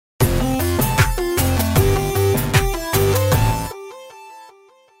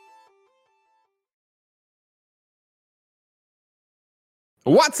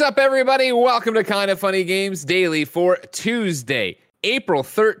What's up, everybody? Welcome to Kind of Funny Games Daily for Tuesday, April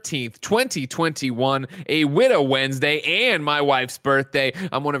 13th, 2021, a Widow Wednesday, and my wife's birthday.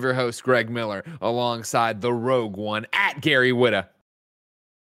 I'm one of your hosts, Greg Miller, alongside the Rogue One, at Gary Witta.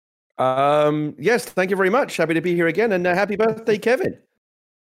 Yes, thank you very much. Happy to be here again, and happy birthday, Kevin.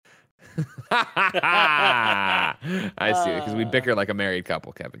 I see it, because we bicker like a married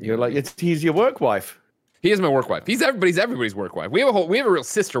couple, Kevin. You're like, he's your work wife. He is my work wife. He's everybody's work wife. We have a real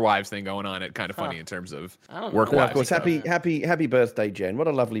sister wives thing going on. It kind of funny in terms of work wives. Of course, happy birthday, Jen. What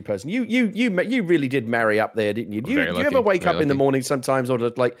a lovely person. You really did marry up there, didn't you? Do you ever wake up in the morning sometimes, or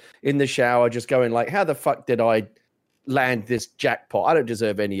like in the shower, just going like, how the fuck did I land this jackpot? I don't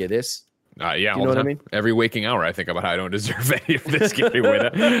deserve any of this. Yeah, you know what I mean? Every waking hour, I think about how I don't deserve any of this. Gary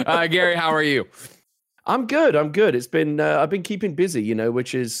Witta. Gary, how are you? I'm good. It's been I've been keeping busy,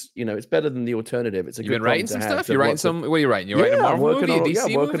 which is it's better than the alternative. It's a You've been writing some stuff. You're writing some. What are you writing? You're writing a Marvel movie, a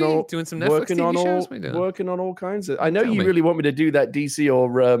DC movie, doing some Netflix TV shows. Working on all kinds of. I know you really want me to do that DC or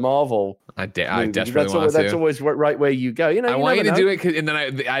Marvel. I desperately want to. That's always right where you go. I want you to do it, and then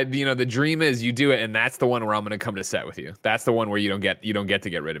I the dream is you do it, and that's the one where I'm going to come to set with you. That's the one where you don't get to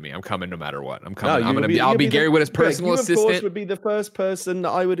get rid of me. I'm coming no matter what. I'm coming. I'll be Gary Witta's personal assistant. You, of course, would be the first person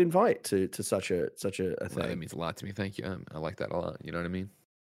that I would invite to such a thing. Well, that means a lot to me. Thank you. I like that a lot. You know what I mean?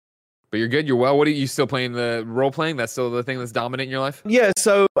 But you're good. You're well. What are you still playing? The role playing? That's still the thing that's dominant in your life? Yeah.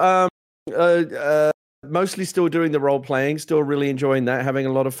 So mostly still doing the role playing. Still really enjoying that. Having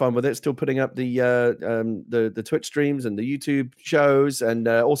a lot of fun with it. Still putting up the Twitch streams and the YouTube shows, and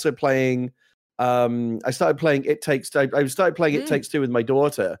also playing. I started playing It Takes Two. I started playing It Takes Two with my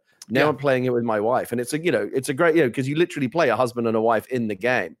daughter. Now I'm playing it with my wife, and it's a great because you literally play a husband and a wife in the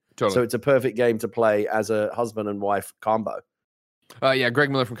game. Totally. So it's a perfect game to play as a husband and wife combo. Yeah, Greg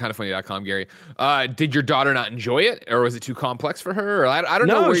Miller from kindoffunny.com, Gary. Did your daughter not enjoy it, or was it too complex for her? Or I don't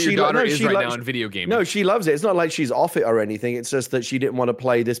know where your daughter is right now in video gaming. No, she loves it. It's not like she's off it or anything. It's just that she didn't want to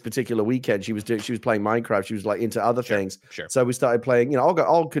play this particular weekend. She was playing Minecraft. She was like into other things. Sure. So we started playing.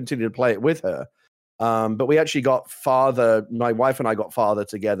 I'll continue to play it with her. But we actually got farther. My wife and I got farther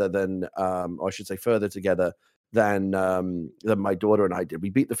together than, or I should say, further together than my daughter and I did. We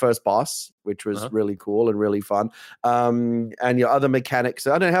beat the first boss, which was really cool and really fun. And your other mechanics.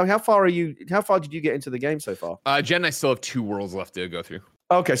 I don't know how far did you get into the game so far? Jen and I still have 2 worlds left to go through.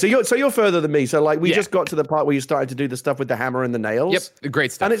 Okay, so you're further than me. So like we just got to the part where you started to do the stuff with the hammer and the nails. Yep,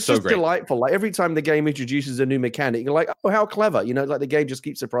 great stuff. And it's just delightful. Like every time the game introduces a new mechanic, you're like, oh, how clever. Like the game just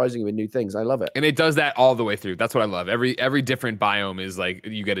keeps surprising you with new things. I love it. And it does that all the way through. That's what I love. Every different biome is like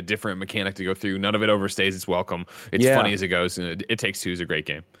you get a different mechanic to go through. None of it overstays its welcome. It's funny as it goes. And It Takes Two is a great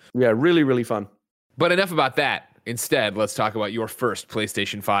game. Yeah, really, really fun. But enough about that. Instead, let's talk about your first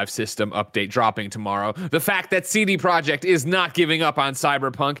PlayStation 5 system update dropping tomorrow. The fact that CD Projekt is not giving up on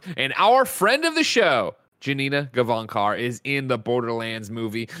Cyberpunk, and our friend of the show, Janina Gavankar, is in the Borderlands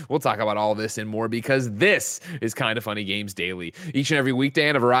movie. We'll talk about all this and more because this is Kind of Funny Games Daily. Each and every weekday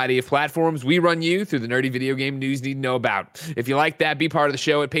on a variety of platforms, we run you through the nerdy video game news you need to know about. If you like that, be part of the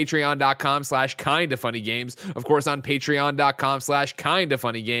show at patreon.com/kindoffunnygames. Of course, on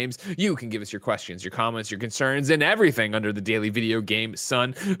patreon.com/kindoffunnygames, you can give us your questions, your comments, your concerns, and everything under the daily video game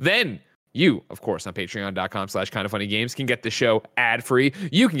sun. Then you, of course, on patreon.com/kindoffunnygames can get the show ad-free.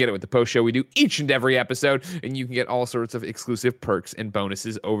 You can get it with the post show we do each and every episode, and you can get all sorts of exclusive perks and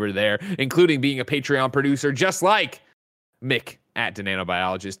bonuses over there, including being a Patreon producer just like Mick at the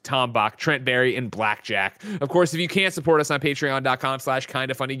Nanobiologist, Tom Bach, Trent Berry, and Blackjack. Of course, if you can't support us on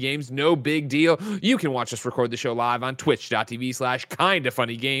patreon.com/kindoffunnygames, no big deal. You can watch us record the show live on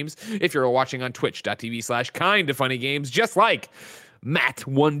twitch.tv/kindoffunnygames. If you're watching on twitch.tv/kindoffunnygames, just like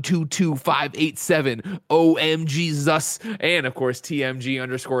Matt122587, OMG Zus, and of course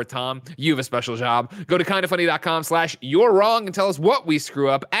TMG_Tom. You have a special job. Go to kindoffunny.com/you're wrong and tell us what we screw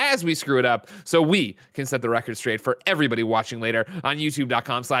up as we screw it up so we can set the record straight for everybody watching later on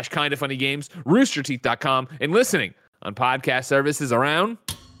youtube.com/kindoffunnygames, roosterteeth.com, and listening on podcast services around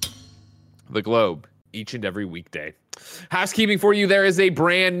the globe each and every weekday. Housekeeping for you, there is a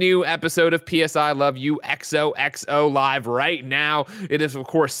brand new episode of PS I Love You XOXO live right now. It is, of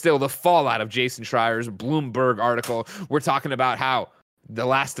course, still the fallout of Jason Schreier's Bloomberg article. We're talking about how The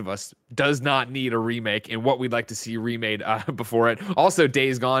Last of Us does not need a remake and what we'd like to see remade before it. Also,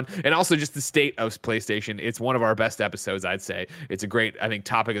 Days Gone, and also just the state of PlayStation. It's one of our best episodes, I'd say. It's a great, I think,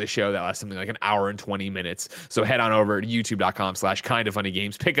 topic of the show that lasts something like an hour and 20 minutes. So head on over to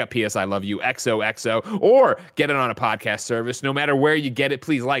youtube.com/kindoffunnygames. Pick up PS I Love You XOXO, or get it on a podcast service. No matter where you get it,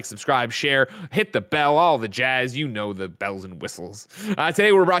 please like, subscribe, share, hit the bell, all the jazz. You know the bells and whistles.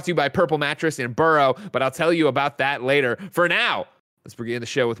 Today we're brought to you by Purple Mattress and Burrow, but I'll tell you about that later. For now, Let's begin the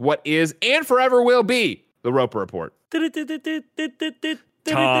show with what is and forever will be the Roper Report. Time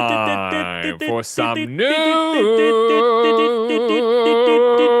for some news.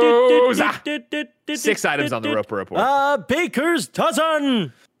 6 items on the Roper Report. Baker's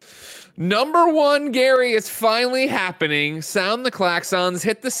dozen. Number 1, Gary, it's finally happening. Sound the klaxons,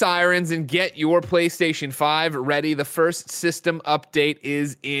 hit the sirens, and get your PlayStation 5 ready. The first system update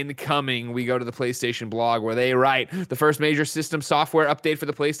is incoming. We go to the PlayStation blog where they write, the first major system software update for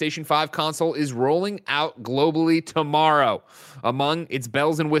the PlayStation 5 console is rolling out globally tomorrow. Among its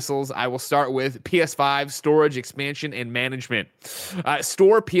bells and whistles, I will start with PS5 storage expansion and management.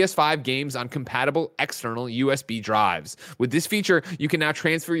 Store PS5 games on compatible external USB drives. With this feature, you can now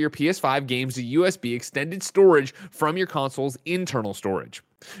transfer your PS5 games to USB extended storage from your console's internal storage.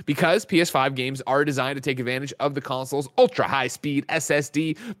 Because PS5 games are designed to take advantage of the console's ultra high speed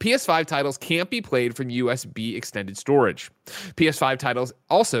SSD, PS5 titles can't be played from USB extended storage. PS5 titles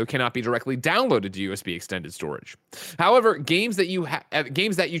also cannot be directly downloaded to USB extended storage. However, games that you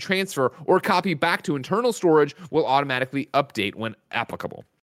transfer or copy back to internal storage will automatically update when applicable.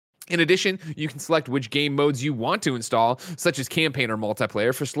 In addition, you can select which game modes you want to install, such as campaign or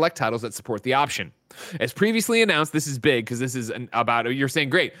multiplayer, for select titles that support the option. As previously announced, this is big because this is about, you're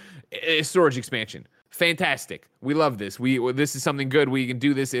saying, great, storage expansion. Fantastic. We love this. This is something good. We can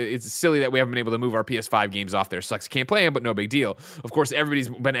do this. It's silly that we haven't been able to move our PS5 games off there. Sucks. Can't play them, but no big deal. Of course, everybody's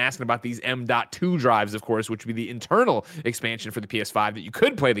been asking about these M.2 drives, of course, which would be the internal expansion for the PS5 that you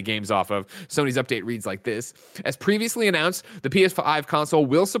could play the games off of. Sony's update reads like this. As previously announced, the PS5 console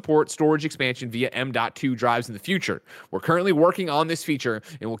will support storage expansion via M.2 drives in the future. We're currently working on this feature,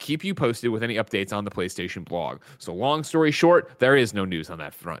 and we'll keep you posted with any updates on the PlayStation blog. So long story short, there is no news on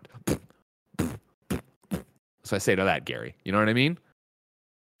that front. So I say to that, Gary, you know what I mean?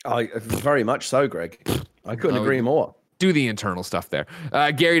 Very much so, Greg. I couldn't agree more. Do the internal stuff there.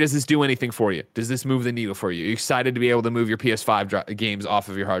 Gary, does this do anything for you? Does this move the needle for you? Are you excited to be able to move your PS5 games off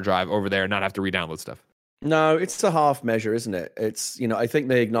of your hard drive over there and not have to re-download stuff? No, it's a half measure, isn't it? It's, I think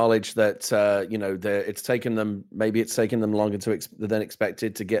they acknowledge that, it's taken them longer than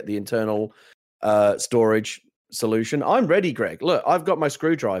expected to get the internal storage solution. I'm ready, Greg. Look, I've got my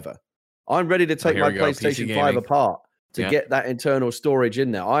screwdriver. I'm ready to take my PlayStation 5 apart to get that internal storage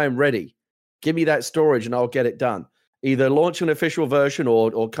in there. I am ready. Give me that storage and I'll get it done. Either launch an official version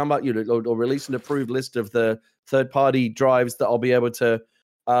or come up, or release an approved list of the third-party drives that I'll be able to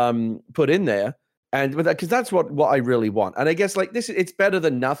put in there. And with that, because that's what I really want. And I guess like this, it's better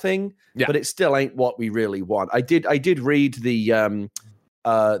than nothing, but it still ain't what we really want. I did read the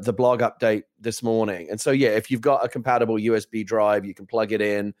blog update this morning. And so, if you've got a compatible USB drive, you can plug it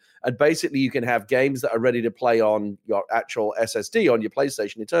in. And basically, you can have games that are ready to play on your actual SSD on your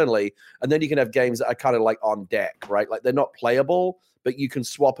PlayStation internally. And then you can have games that are kind of like on deck, right? Like they're not playable, but you can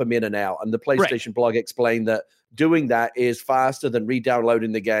swap them in and out. And the PlayStation blog explained that doing that is faster than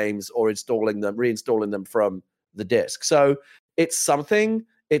re-downloading the games or reinstalling them from the disk. So it's something.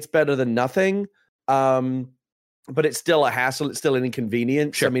 It's better than nothing. But it's still a hassle. It's still an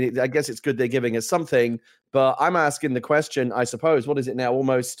inconvenience. Sure. I mean, I guess it's good they're giving us something. But I'm asking the question, I suppose, what is it now?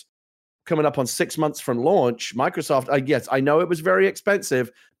 Almost coming up on 6 months from launch. Microsoft, yes, I know it was very expensive,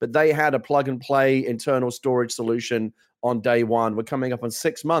 but they had a plug-and-play internal storage solution on day one. We're coming up on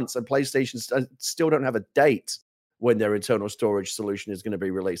 6 months, and PlayStation still don't have a date when their internal storage solution is going to be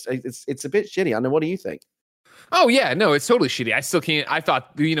released. It's a bit shitty. I know. What do you think? Oh, yeah, no, it's totally shitty. I still can't. I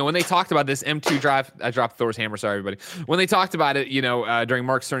thought, when they talked about this M2 drive, I dropped Thor's hammer. Sorry, everybody. When they talked about it, during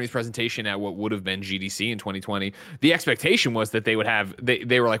Mark Cerny's presentation at what would have been GDC in 2020, the expectation was that they would have,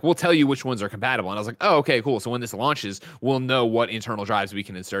 they were like, we'll tell you which ones are compatible. And I was like, oh, okay, cool. So when this launches, we'll know what internal drives we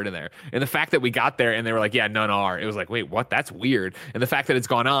can insert in there. And the fact that we got there and they were like, yeah, none are. It was like, wait, what? That's weird. And the fact that it's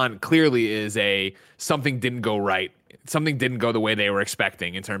gone on clearly is something didn't go right. Something didn't go the way they were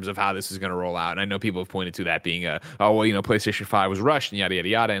expecting in terms of how this is going to roll out. And I know people have pointed to that being PlayStation 5 was rushed and yada, yada,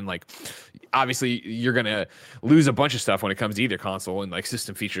 yada. And obviously you're going to lose a bunch of stuff when it comes to either console and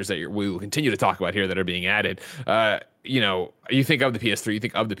system features that we will continue to talk about here that are being added. You think of the PS3, you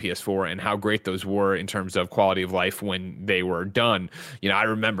think of the PS4 and how great those were in terms of quality of life when they were done. I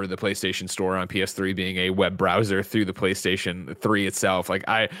remember the PlayStation Store on PS3 being a web browser through the PlayStation 3 itself.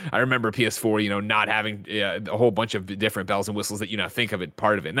 I remember PS4, not having a whole bunch of different bells and whistles that you now think of it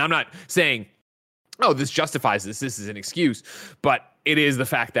part of it. And I'm not saying, oh, this justifies this is an excuse, but it is the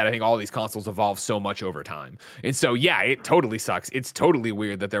fact that I think all these consoles evolve so much over time. And so, yeah, it totally sucks. It's totally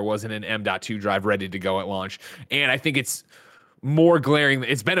weird that there wasn't an M.2 drive ready to go at launch. And I think it's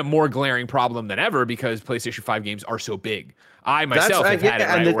been a more glaring problem than ever because PlayStation 5 games are so big. I myself have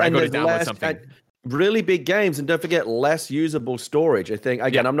had it where I go to download something. really big games, and don't forget less usable storage. I think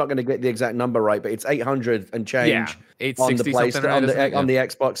again, I'm not going to get the exact number right, but it's 800 and change on the PlayStation on the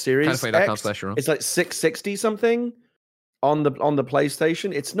Xbox Series X. It's like 660 something on the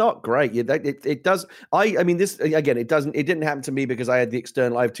PlayStation. It's not great. It does. I mean, this again, it didn't happen to me because I had the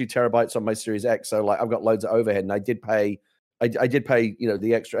external. I have 2 terabytes on my Series X, so like I've got loads of overhead, and I did pay,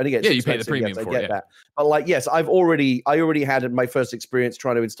 the extra. And again, you pay the premium for it. That. But like, yes, I already had my first experience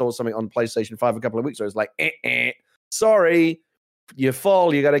trying to install something on PlayStation 5 a couple of weeks ago. I was like, sorry, you're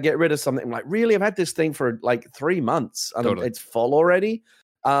full. You got to get rid of something. I'm like, really? I've had this thing for like 3 months, and it's full already.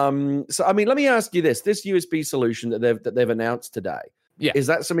 So I mean, let me ask you this USB solution that they've announced today. Yeah. Is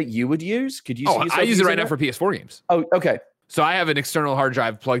that something you would use? Could you I use it right now for PS4 games. Oh, okay. So I have an external hard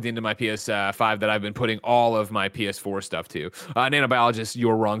drive plugged into my PS5 that I've been putting all of my PS4 stuff to. Nanobiologist,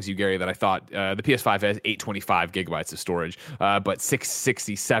 you're wrong, you Gary, that I thought the PS5 has 825 gigabytes of storage, but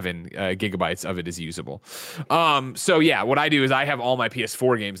 667 gigabytes of it is usable. So yeah, what I do is I have all my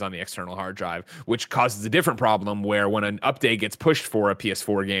PS4 games on the external hard drive, which causes a different problem where when an update gets pushed for a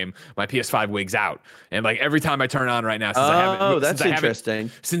PS4 game, my PS5 wigs out. And like every time I turn on right now,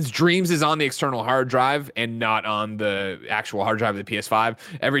 since Dreams is on the external hard drive and not on the actual hard drive of the PS5,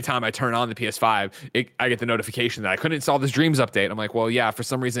 every time I turn on the PS5, I get the notification that I couldn't install this Dreams update. I'm like, well, yeah, for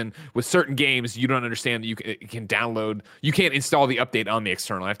some reason with certain games, you don't understand that you can download, you can't install the update on the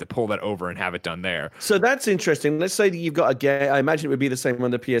external. I have to pull that over and have it done there. So that's interesting. Let's say that you've got a game, I imagine it would be the same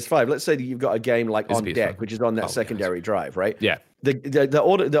on the PS5. Let's say that you've got a game like on deck, which is on that secondary drive, right? Yeah. The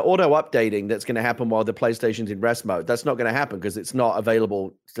auto updating that's going to happen while the PlayStation's in rest mode, that's not going to happen because it's not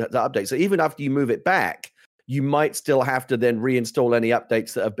available to update. So even after you move it back, you might still have to then reinstall any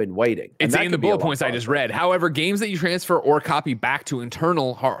updates that have been waiting. It's in the bullet points I just read. However, games that you transfer or copy back to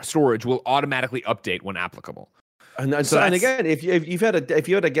internal storage will automatically update when applicable. And again, if you had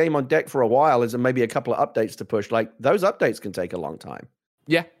a game on deck for a while, there's maybe a couple of updates to push. Like those updates can take a long time.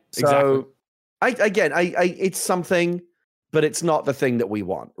 Yeah, exactly. It's something, but it's not the thing that we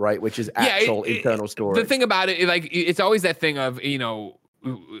want, right? Which is actual internal storage. The thing about it, it's always that thing of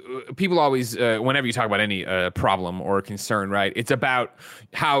people always whenever you talk about any problem or concern, right, it's about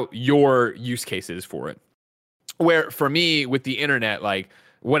how your use case is for it. Where for me with the internet, like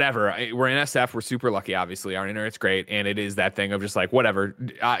whatever, we're in SF, we're super lucky, obviously our internet's great, and it is that thing of just like whatever,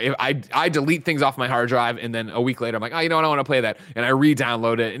 I delete things off my hard drive, and then a week later I'm like, I don't want to play that, and I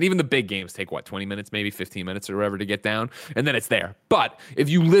re-download it. And even the big games take 20 minutes, maybe 15 minutes or whatever to get down, and then it's there. But if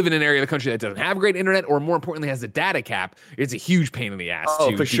you live in an area of the country that doesn't have great internet, or more importantly has a data cap, it's a huge pain in the ass.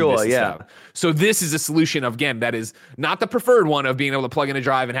 For sure, yeah. Stuff. So this is a solution of, again, that is not the preferred one of being able to plug in a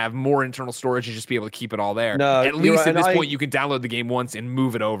drive and have more internal storage and just be able to keep it all there. No, at least at this point you can download the game once and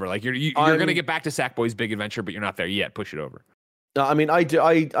move it over. Like you're going to get back to Sackboy's Big Adventure, but you're not there yet. Push it over. No, I mean, I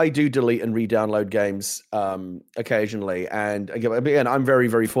do delete and re-download games occasionally, and again, I'm very,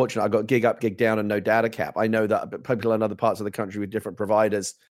 very fortunate. I've got gig up, gig down, and no data cap. I know that people in other parts of the country with different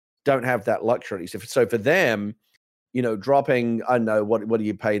providers don't have that luxury. So for them, dropping, I don't know, what do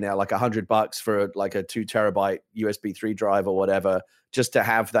you pay now? Like $100 for like a 2 terabyte USB 3 drive or whatever, just to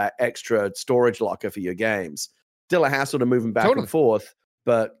have that extra storage locker for your games. Still a hassle to move them back and forth,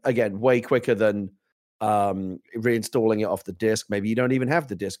 but again, way quicker than reinstalling it off the disc. Maybe you don't even have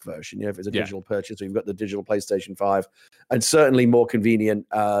the disc version, if it's a digital purchase, or you've got the digital PlayStation 5, and certainly more convenient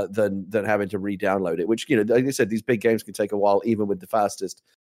than having to re-download it, which, like I said, these big games can take a while, even with the fastest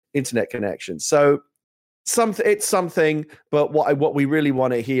internet connection. So it's something, but what we really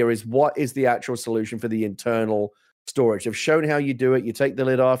want to hear is what is the actual solution for the internal storage. They've shown how you do it. You take the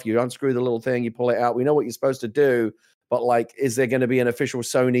lid off, you unscrew the little thing, you pull it out. We know what you're supposed to do, but like, is there going to be an official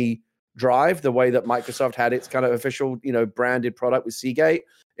Sony drive the way that Microsoft had its kind of official, branded product with Seagate?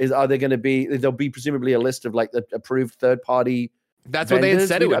 There'll be presumably a list of like the approved third-party. That's what they had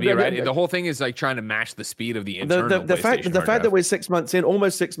said it would be, right? The whole thing is like trying to match the speed of the internal. The fact that we're 6 months in,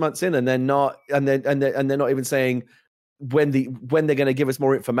 almost 6 months in, and they're not, and they're not even saying when they're going to give us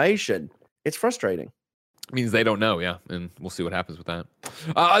more information. It's frustrating. Means they don't know, yeah, and we'll see what happens with that.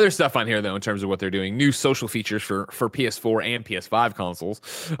 Other stuff on here, though, in terms of what they're doing. New social features for PS4 and PS5 consoles.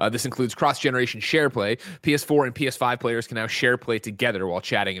 This includes cross-generation share play. PS4 and PS5 players can now share play together while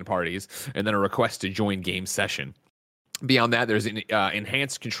chatting in parties, and then a request to join game session. Beyond that, there's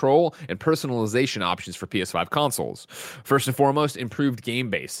enhanced control and personalization options for PS5 consoles. First and foremost, improved game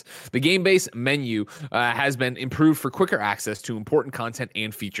base. The game base menu has been improved for quicker access to important content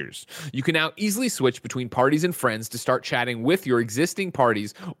and features. You can now easily switch between parties and friends to start chatting with your existing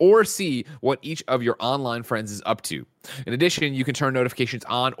parties or see what each of your online friends is up to. In addition, you can turn notifications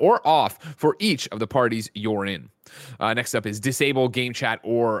on or off for each of the parties you're in. Next up is disable game chat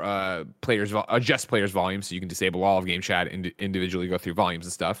or adjust players' volume, so you can disable all of game chat and individually go through volumes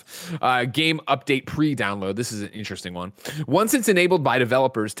and stuff. Game update pre-download. This is an interesting one. Once it's enabled by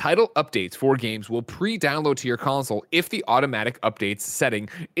developers, title updates for games will pre-download to your console if the automatic updates setting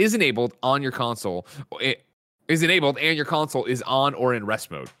is enabled on your console. It is enabled and your console is on or in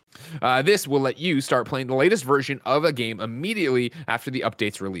rest mode. This will let you start playing the latest version of a game immediately after the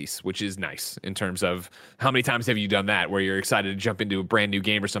update's release, which is nice in terms of how many times have you done that where you're excited to jump into a brand new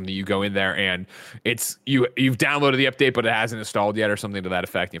game or something, you go in there and you've downloaded the update but it hasn't installed yet or something to that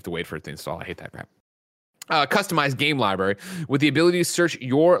effect. You have to wait for it to install. I hate that crap. Customized game library. With the ability to search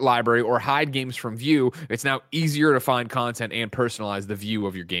your library or hide games from view, it's now easier to find content and personalize the view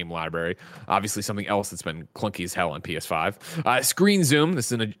of your game library. Obviously, something else that's been clunky as hell on PS5. Screen zoom.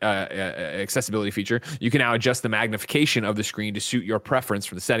 This is an accessibility feature. You can now adjust the magnification of the screen to suit your preference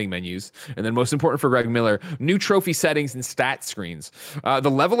for the setting menus. And then most important for Greg Miller, new trophy settings and stat screens. The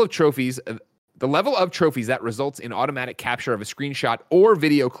level of trophies that results in automatic capture of a screenshot or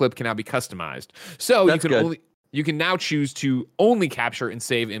video clip can now be customized. So you can now choose to only capture and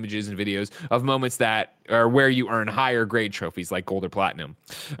save images and videos of moments that are where you earn higher grade trophies like gold or platinum.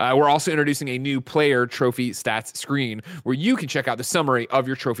 We're also introducing a new player trophy stats screen where you can check out the summary of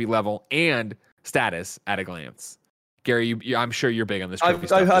your trophy level and status at a glance. Gary, I'm sure you're big on this trophy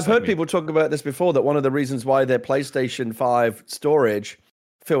stuff. I've heard people talk about this before, that one of the reasons why their PlayStation 5 storage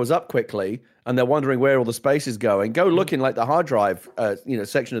fills up quickly and they're wondering where all the space is going, go look in like the hard drive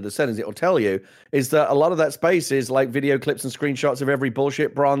section of the settings. It'll tell you is that a lot of that space is like video clips and screenshots of every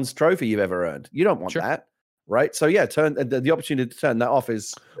bullshit bronze trophy you've ever earned. You don't want that, right? So yeah, turn the opportunity to turn that off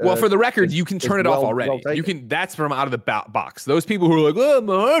is well, for the record, you can turn it off already. You can. That's from out of the box. Those people who are like, oh,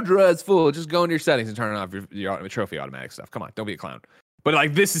 my hard drive's full, just go into your settings and turn it off your trophy automatic stuff. Come on, don't be a clown. But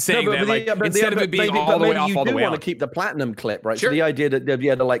like this is saying instead of it being all the way off, all the way on. You do want to keep the platinum clip, right? Sure. So the idea that they'd be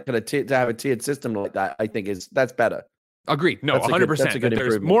able to like kind of to have a tiered system like that, I think that's better. Agreed. No, 100%.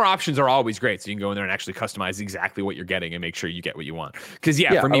 There's more options are always great. So you can go in there and actually customize exactly what you're getting and make sure you get what you want. Because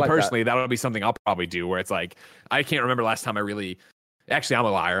for me personally, that'll be something I'll probably do where it's like, I can't remember last time I really. Actually, I'm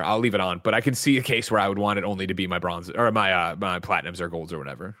a liar. I'll leave it on. But I can see a case where I would want it only to be my bronze or my platinums or golds or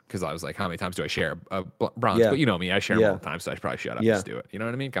whatever. Because I was like, how many times do I share a bronze? Yeah. But you know me, I share them all the time, so I should probably shut up and just do it. You know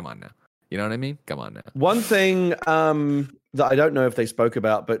what I mean? Come on now. You know what I mean? Come on now. One thing that I don't know if they spoke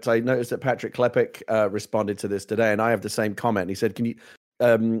about, but I noticed that Patrick Klepek responded to this today, and I have the same comment. He said, "Can you?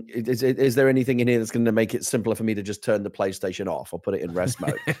 Is there anything in here that's going to make it simpler for me to just turn the PlayStation off or put it in rest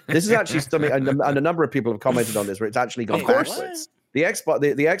mode?" This is actually something, and a number of people have commented on this, where it's actually gone backwards. The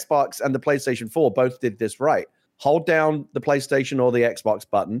Xbox and the PlayStation 4 both did this right. Hold down the PlayStation or the Xbox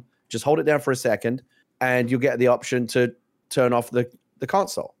button. Just hold it down for a second, and you'll get the option to turn off the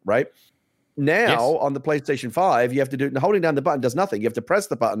console, right? Now, on the PlayStation 5, you have to do holding down the button does nothing. You have to press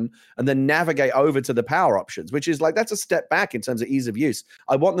the button and then navigate over to the power options, which is like that's a step back in terms of ease of use.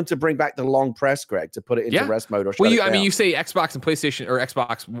 I want them to bring back the long press, Greg, to put it into rest mode or shut it down. I mean, you say Xbox and PlayStation or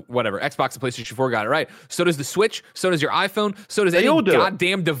Xbox, whatever. Xbox and PlayStation 4 got it right. So does the Switch. So does your iPhone. So does any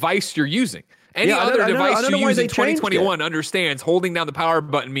goddamn device you're using. Any other device you use in 2021 understands holding down the power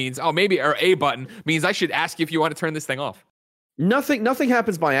button means, or A button means I should ask you if you want to turn this thing off. Nothing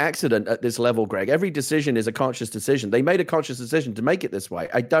happens by accident at this level, Greg. Every decision is a conscious decision. They made a conscious decision to make it this way.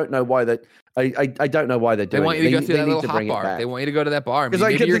 I don't know why that. I don't know why they're doing it. They want you to go through that little hot bar. They want you to go to that bar.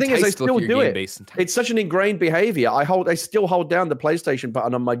 Because the thing is, I still do it. It's such an ingrained behavior. I still hold down the PlayStation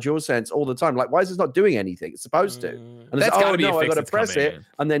button on my DualSense all the time. Like, why is this not doing anything? It's supposed to. And that's got to be a fix. I got to press it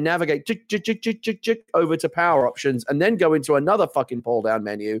and then navigate over to power options and then go into another fucking pull down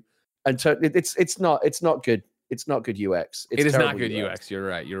menu and turn. It's not good. It's not good UX. It is not good UX. You're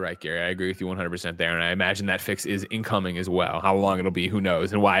right, Gary. I agree with you 100% there. And I imagine that fix is incoming as well. How long it'll be, who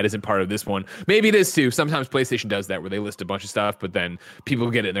knows? And why it isn't part of this one. Maybe it is too. Sometimes PlayStation does that where they list a bunch of stuff, but then people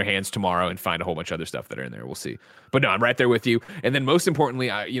get it in their hands tomorrow and find a whole bunch of other stuff that are in there. We'll see. But no, I'm right there with you. And then most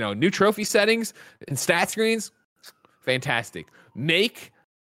importantly, new trophy settings and stat screens, fantastic.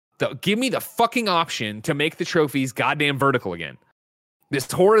 Give me the fucking option to make the trophies goddamn vertical again. This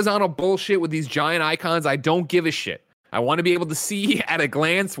horizontal bullshit with these giant icons, I don't give a shit. I want to be able to see at a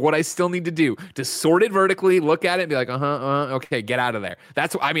glance what I still need to do to sort it vertically, look at it, and be like, okay, get out of there.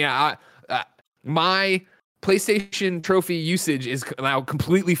 That's what I mean. My PlayStation trophy usage is now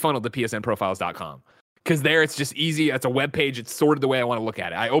completely funneled to psnprofiles.com. Because there it's just easy. It's a web page. It's sorted the way I want to look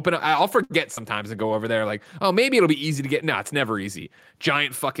at it. I'll forget sometimes and go over there like, oh, maybe it'll be easy to get. No, it's never easy.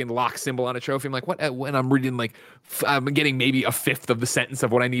 Giant fucking lock symbol on a trophy. I'm like, what? When I'm reading I'm getting maybe a fifth of the sentence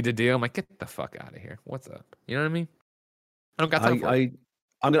of what I need to do. I'm like, get the fuck out of here. What's up? You know what I mean? I don't got time for it.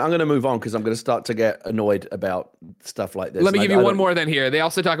 I'm gonna move on because I'm gonna start to get annoyed about stuff like this. Let me give you one more then here. They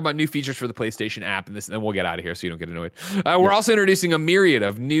also talk about new features for the PlayStation app, and then we'll get out of here so you don't get annoyed. We're also introducing a myriad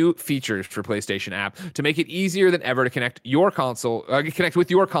of new features for PlayStation app to make it easier than ever to connect with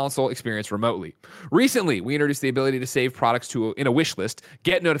your console experience remotely. Recently, we introduced the ability to save products in a wish list,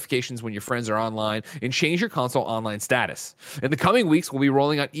 get notifications when your friends are online, and change your console online status. In the coming weeks, we'll be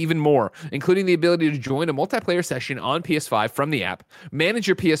rolling out even more, including the ability to join a multiplayer session on PS5 from the app, manage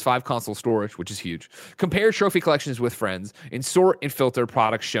your PS5 console storage, which is huge, compare trophy collections with friends, and sort and filter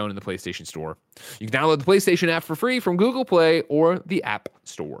products shown in the PlayStation Store. You can download the PlayStation app for free from Google Play or the App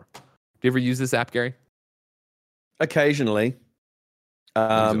Store. Do you ever use this app, Gary? Occasionally.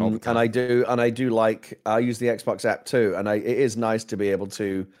 And I do like, I use the Xbox app too, and it is nice to be able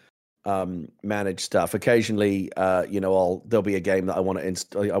to manage stuff. Occasionally, there'll be a game that I want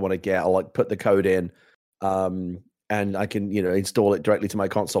to get. I'll like put the code in, and I can, install it directly to my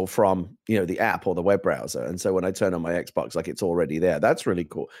console from, the app or the web browser. And so when I turn on my Xbox, like it's already there. That's really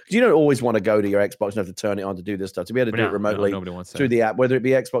cool. Because you don't always want to go to your Xbox and have to turn it on to do this stuff. To be able to do it remotely through the app, whether it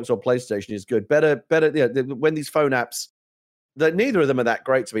be Xbox or PlayStation, is good. Better. When these phone apps, neither of them are that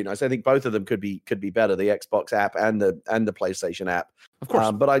great, to be nice. I think both of them could be better. The Xbox app and the PlayStation app, of course.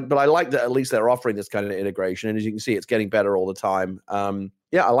 But I like that at least they're offering this kind of integration, and as you can see, it's getting better all the time.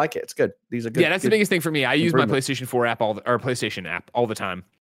 Yeah, I like it. It's good. These are good. Yeah, that's the biggest thing for me. I use my PlayStation 4 app PlayStation app all the time,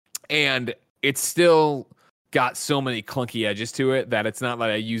 and it's still got so many clunky edges to it that it's not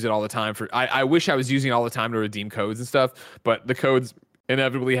like I use it all the time. I wish I was using it all the time to redeem codes and stuff, but the codes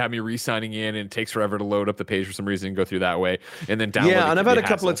inevitably have me re-signing in, and it takes forever to load up the page for some reason and go through that way, and then download. Yeah, and I've had a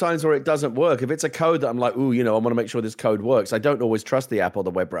couple of times where it doesn't work. If it's a code that I'm like, I want to make sure this code works, I don't always trust the app or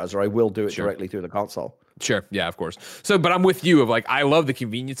the web browser. I will do it directly through the console. Sure. Yeah, of course. So, but I'm with you of like, I love the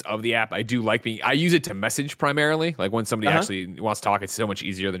convenience of the app. I do like I use it to message primarily. Like when somebody actually wants to talk, it's so much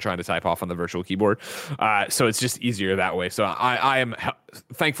easier than trying to type off on the virtual keyboard. So it's just easier that way. So I am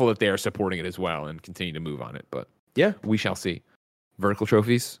thankful that they are supporting it as well and continue to move on it. But yeah, we shall see. Vertical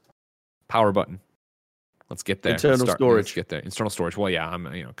trophies, power button. Let's get there. Internal storage. Let's get there. Internal storage. Well, yeah, I'm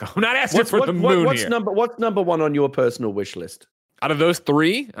not asking for the moon what's here. What's number one on your personal wish list? Out of those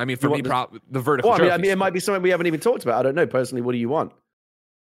three, I mean, for me, the vertical trophies. I mean, it might be something we haven't even talked about. I don't know. Personally, what do you want?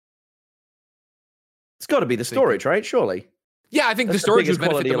 It's got to be the storage, right? Surely. Yeah, I think the storage would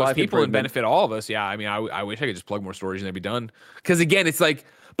benefit the most people and benefit all of us. Yeah, I mean, I wish I could just plug more storage and they'd be done. Because again, it's like,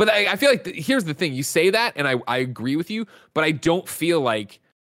 but I feel like here's the thing. You say that, and I agree with you, but I don't feel like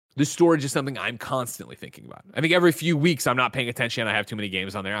the storage is something I'm constantly thinking about. I think every few weeks I'm not paying attention. I have too many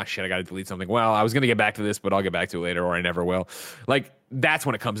games on there. Oh, shit, I got to delete something. Well, I was going to get back to this, but I'll get back to it later, or I never will. Like, that's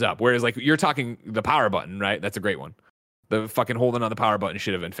when it comes up. Whereas, like, you're talking the power button, right? That's a great one. The fucking holding on the power button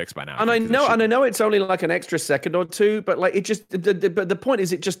should have been fixed by now. And I know it's only like an extra second or two, but like it just but the point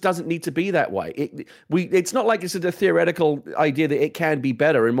is it just doesn't need to be that way. It's not like it's a theoretical idea that it can be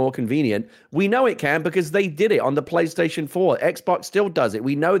better and more convenient. We know it can because they did it on the PlayStation 4. Xbox still does it.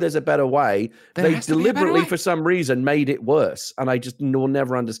 We know there's a better way. They deliberately, for some reason, made it worse, and I just will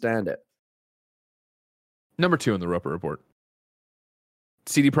never understand it. Number 2 in the Roper Report.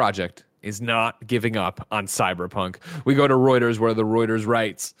 CD Projekt is not giving up on Cyberpunk. We go to Reuters, where the Reuters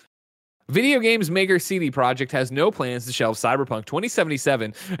writes, video games maker CD Projekt has no plans to shelve Cyberpunk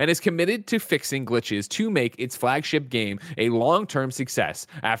 2077 and is committed to fixing glitches to make its flagship game a long-term success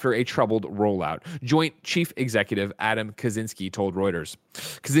after a troubled rollout. Joint Chief Executive Adam Kaczynski told Reuters.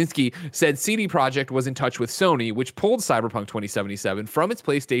 Kaczynski said CD Projekt was in touch with Sony, which pulled Cyberpunk 2077 from its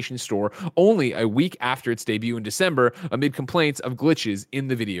PlayStation Store only a week after its debut in December amid complaints of glitches in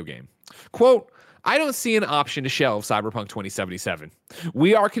the video game. Quote, I don't see an option to shelve Cyberpunk 2077.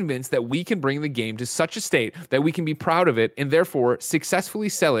 We are convinced that we can bring the game to such a state that we can be proud of it and therefore successfully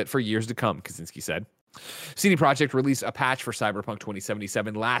sell it for years to come, Kaczynski said. CD Projekt released a patch for Cyberpunk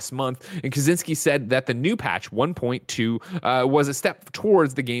 2077 last month, and Kaczynski said that the new patch 1.2 was a step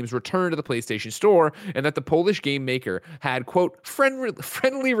towards the game's return to the PlayStation Store, and that the Polish game maker had, quote,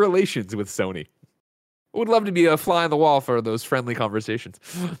 friendly relations with Sony. Would love to be a fly on the wall for those friendly conversations.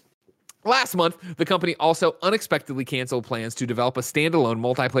 Last month, the company also unexpectedly canceled plans to develop a standalone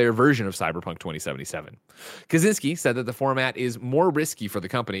multiplayer version of Cyberpunk 2077. Kaczynski said that the format is more risky for the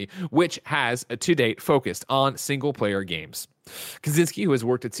company, which has, to date, focused on single-player games. Kaczynski, who has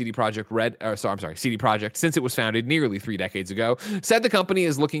worked at CD Projekt since it was founded nearly 3 decades ago, said the company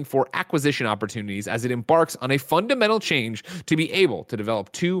is looking for acquisition opportunities as it embarks on a fundamental change to be able to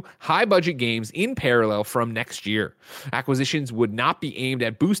develop 2 high-budget games in parallel from next year. Acquisitions would not be aimed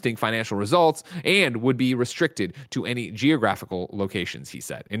at boosting financial results and would be restricted to any geographical locations, he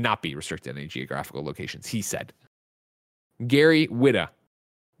said. And not be restricted to any geographical locations, he said. Gary Whitta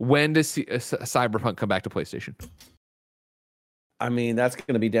when does Cyberpunk come back to PlayStation? I mean, that's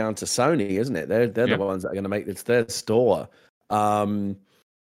going to be down to Sony, isn't it? They're the ones that are going to make it's their store. I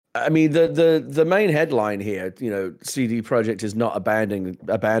mean, the main headline here, CD Projekt is not abandoning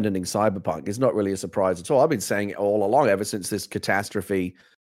Cyberpunk. It's not really a surprise at all. I've been saying it all along, ever since this catastrophe,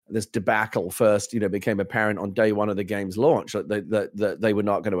 this debacle first, became apparent on day one of the game's launch, that they were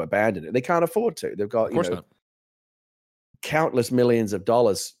not going to abandon it. They can't afford to. They've got, countless millions of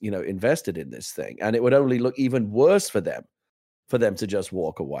dollars, invested in this thing, and it would only look even worse for them to just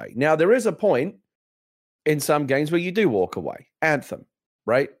walk away. Now, there is a point in some games where you do walk away. Anthem,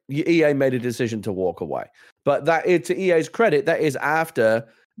 right? EA made a decision to walk away. But to EA's credit, that is after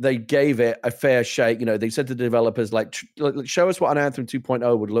they gave it a fair shake. They said to the developers, like, show us what an Anthem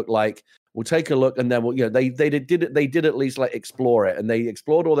 2.0 would look like. We'll take a look, and then we'll, they did at least like explore it, and they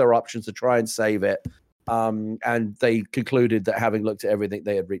explored all their options to try and save it. And they concluded that having looked at everything,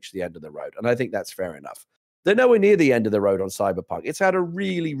 they had reached the end of the road. And I think that's fair enough. They're nowhere near the end of the road on Cyberpunk. It's had a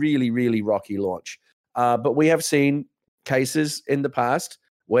really, really, really rocky launch. But we have seen cases in the past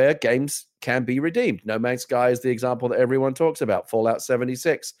where games can be redeemed. No Man's Sky is the example that everyone talks about. Fallout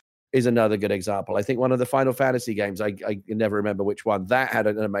 76 is another good example. I think one of the Final Fantasy games, I never remember which one, that had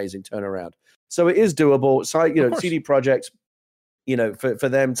an amazing turnaround. So it is doable. So, CD Projekt, for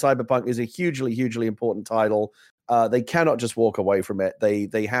them, Cyberpunk is a hugely, hugely important title. They cannot just walk away from it.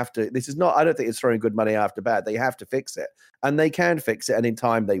 They have to. This is not. I don't think it's throwing good money after bad. They have to fix it, and they can fix it, and in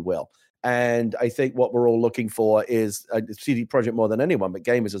time they will. And I think what we're all looking for is CD Projekt more than anyone, but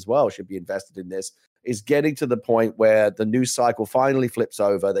gamers as well should be invested in this. Is getting to the point where the news cycle finally flips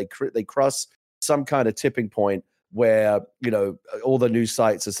over. They cross some kind of tipping point where all the news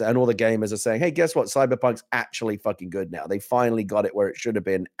sites and all the gamers are saying, "Hey, guess what? Cyberpunk's actually fucking good now. They finally got it where it should have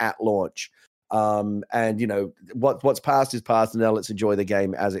been at launch." And what's past is past, and now let's enjoy the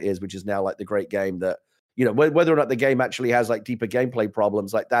game as it is, which is now like the great game that whether or not the game actually has like deeper gameplay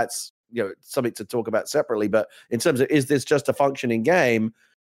problems, like that's something to talk about separately. But in terms of, is this just a functioning game?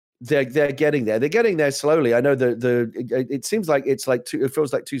 They're getting there. They're getting there slowly. I know it seems like it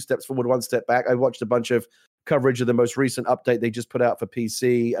feels like 2 steps forward, 1 step back. I watched a bunch of coverage of the most recent update they just put out for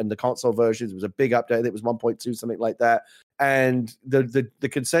PC and the console versions. It was a big update. It was 1.2, something like that. And the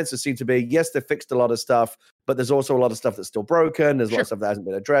consensus seemed to be, yes, they fixed a lot of stuff, but there's also a lot of stuff that's still broken. There's a lot of stuff that hasn't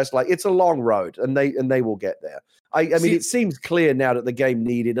been addressed. Like, it's a long road, and they will get there. I mean, it seems clear now that the game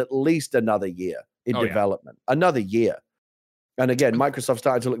needed at least another year in development. Yeah. Another year. And again, Microsoft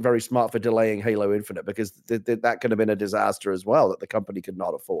started to look very smart for delaying Halo Infinite, because that could have been a disaster as well that the company could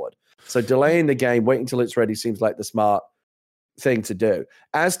not afford. So delaying the game, waiting until it's ready, seems like the smart thing to do.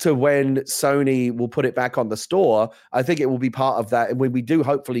 As to when Sony will put it back on the store, I think it will be part of that. And when we do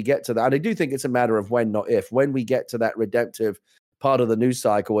hopefully get to that, and I do think it's a matter of when, not if, when we get to that redemptive part of the news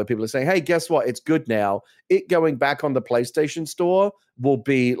cycle where people are saying, hey, guess what? It's good now. It going back on the PlayStation Store will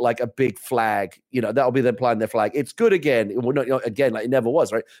be like a big flag. That'll be them applying their flag. It's good again. It will not again, like it never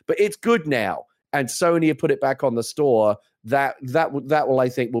was, right? But it's good now. And Sony have put it back on the store. That will, I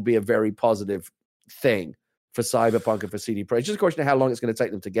think, will be a very positive thing for Cyberpunk and for CD Projekt. It's just a question of how long it's going to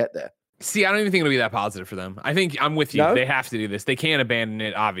take them to get there. See, I don't even think it'll be that positive for them. I think I'm with you. No? They have to do this. They can't abandon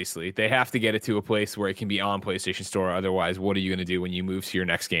it, obviously. They have to get it to a place where it can be on PlayStation Store. Otherwise, what are you going to do when you move to your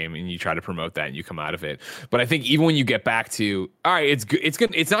next game and you try to promote that and you come out of it? But I think even when you get back to, all right, it's good. It's good.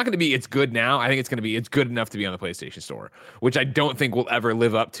 It's not going to be it's good now. I think it's going to be it's good enough to be on the PlayStation Store, which I don't think will ever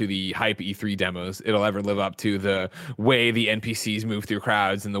live up to the hype E3 demos. It'll ever live up to the way the NPCs move through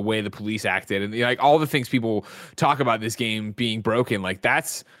crowds and the way the police acted and like all the things people talk about this game being broken. Like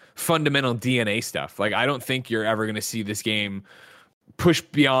that's fundamental DNA stuff. Like, I don't think you're ever going to see this game push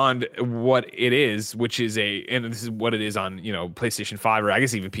beyond what it is, which is and this is what it is on, PlayStation 5 or I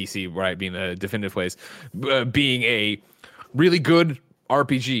guess even PC, right? Being the definitive place, being a really good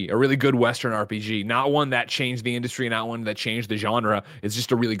RPG, a really good Western RPG, not one that changed the industry, not one that changed the genre. It's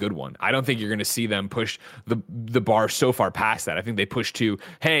just a really good one. I don't think you're going to see them push the bar so far past that. I think they push to,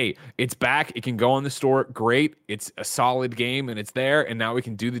 hey, it's back. It can go on the store. Great. It's a solid game and it's there. And now we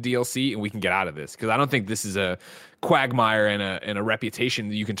can do the DLC and we can get out of this. Because I don't think this is a quagmire and a reputation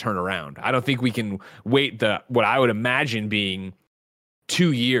that you can turn around. I don't think we can wait what I would imagine being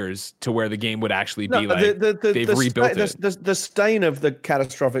 2 years to where the game would actually be they've rebuilt it. The stain of the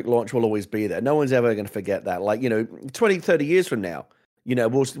catastrophic launch will always be there. No one's ever going to forget that. Like, 20, 30 years from now,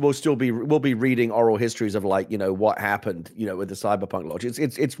 we'll be reading oral histories of like, what happened, with the Cyberpunk launch.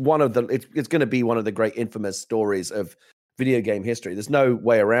 It's going to be one of the great infamous stories of video game history. There's no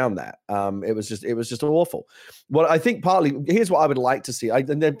way around that. It was just awful. Well, I think partly here's what I would like to see.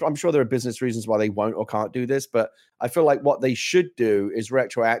 I'm sure there are business reasons why they won't or can't do this, but I feel like what they should do is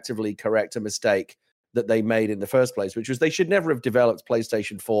retroactively correct a mistake that they made in the first place, which was they should never have developed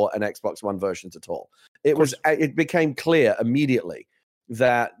PlayStation 4 and Xbox One versions at all. It became clear immediately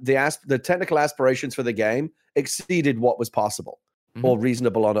that the technical aspirations for the game exceeded what was possible or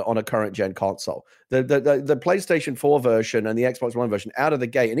reasonable on a current gen console. The PlayStation 4 version and the Xbox One version out of the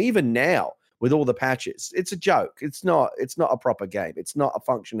gate, and even now with all the patches, it's a joke. It's not a proper game. It's not a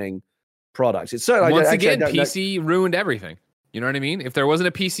functioning product. It's certainly PC ruined everything. You know what I mean? If there wasn't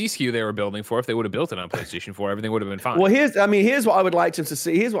a PC SKU they were building for, if they would have built it on PlayStation 4, everything would have been fine. Well, here's what I would like them to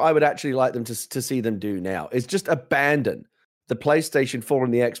see. Here's what I would actually like them to see them do now is just abandon the PlayStation 4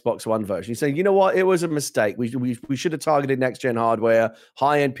 and the Xbox One version. You say, you know what? It was a mistake. We should have targeted next gen hardware,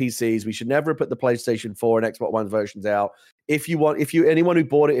 high end PCs. We should never have put the PlayStation 4 and Xbox One versions out. Anyone who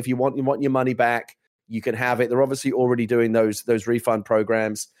bought it, if you want your money back, you can have it. They're obviously already doing those refund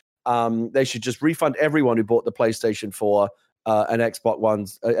programs. They should just refund everyone who bought the PlayStation 4 and Xbox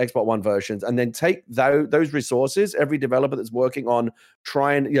One versions, and then take those resources. Every developer that's working on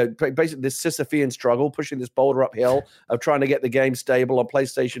trying, basically this Sisyphean struggle, pushing this boulder uphill of trying to get the game stable on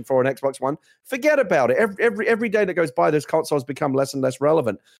PlayStation 4 and Xbox One. Forget about it. Every day that goes by, those consoles become less and less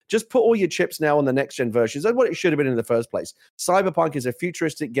relevant. Just put all your chips now on the next gen versions. That's what it should have been in the first place. Cyberpunk is a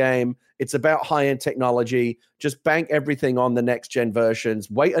futuristic game. It's about high end technology. Just bank everything on the next gen versions.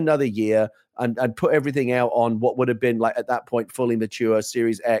 Wait another year. And put everything out on what would have been, like, at that point, fully mature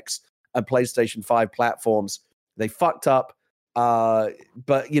Series X and PlayStation 5 platforms. They fucked up, but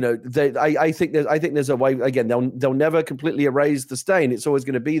I think there's a way. Again, they'll never completely erase the stain. It's always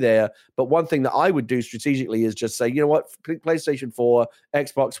going to be there. But one thing that I would do strategically is just say, you know what, PlayStation 4,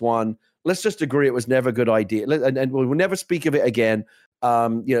 Xbox One, let's just agree it was never a good idea, and we'll never speak of it again.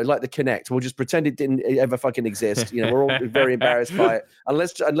 Like the Kinect, we'll just pretend it didn't ever fucking exist. We're all very embarrassed by it, and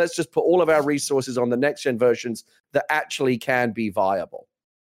let's just put all of our resources on the next gen versions that actually can be viable.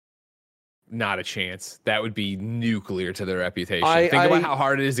 Not a chance. That would be nuclear to their reputation. Think about how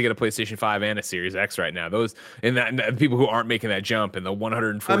hard it is to get a PlayStation 5 and a Series X right now. Those and the people who aren't making that jump and the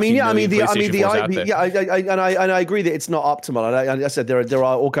 114 I agree that it's not optimal. And I said there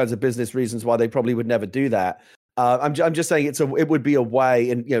are all kinds of business reasons why they probably would never do that. I'm just saying it would be a way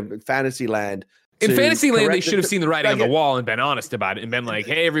in Fantasyland. In Fantasyland, they should have seen the writing on the wall and been honest about it and been like,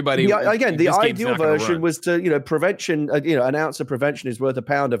 "Hey, everybody." The ideal version was to prevention. An ounce of prevention is worth a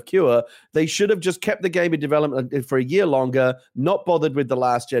pound of cure. They should have just kept the game in development for a year longer, not bothered with the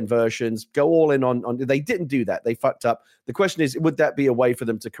last gen versions, go all in on. They didn't do that. They fucked up. The question is, would that be a way for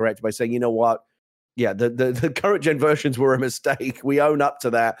them to correct by saying, you know what? Yeah, the current gen versions were a mistake. We own up to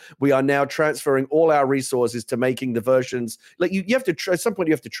that. We are now transferring all our resources to making the versions. Like you have to at some point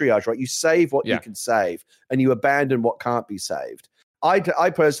you have to triage, right? You save what you can save, and you abandon what can't be saved. I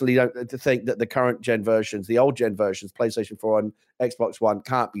personally don't think that the current gen versions, the old gen versions, PlayStation 4 and Xbox One,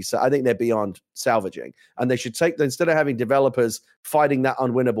 can't be. I think they're beyond salvaging, and they should instead of having developers fighting that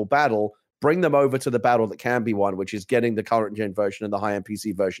unwinnable battle, bring them over to the battle that can be won, which is getting the current gen version and the high-end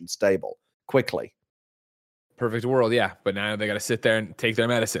PC version stable quickly. Perfect world, yeah. But now they got to sit there and take their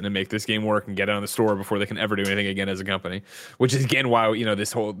medicine and make this game work and get it on the store before they can ever do anything again as a company. Which is again why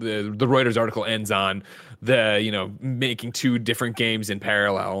this whole the Reuters article ends on the making two different games in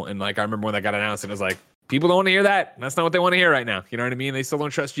parallel. And like I remember when that got announced, and it was like people don't want to hear that. That's not what they want to hear right now. You know what I mean? They still don't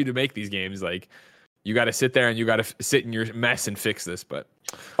trust you to make these games. Like you got to sit there and you got to sit in your mess and fix this. But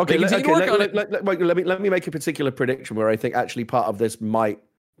let me make a particular prediction where I think actually part of this might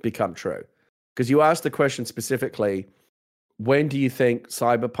become true. Because you asked the question specifically, when do you think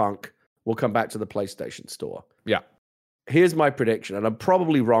Cyberpunk will come back to the PlayStation Store? Yeah. Here's my prediction, and I'm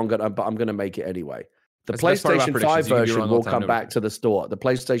probably wrong, but I'm going to make it anyway. The PlayStation 5 version will come back to the store. The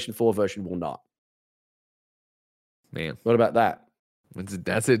PlayStation 4 version will not. Man. What about that?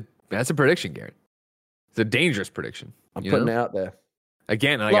 That's a prediction, Garrett. It's a dangerous prediction. I'm putting it out there.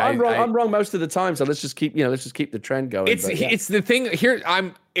 Again, like I'm wrong most of the time, so let's just keep the trend going. It's the thing here.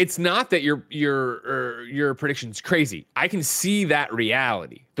 It's not that your prediction's crazy. I can see that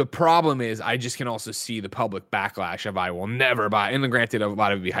reality. The problem is, I just can also see the public backlash of I will never buy. And granted, a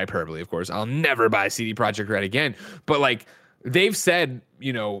lot of it be hyperbole, of course. I'll never buy CD Projekt Red again. But like they've said,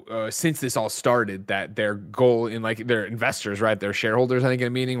 since this all started, that their goal in like their investors, right, their shareholders, I think in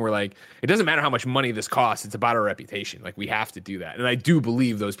a meeting, were like, it doesn't matter how much money this costs. It's about our reputation. Like we have to do that. And I do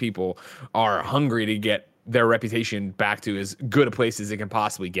believe those people are hungry to get their reputation back to as good a place as it can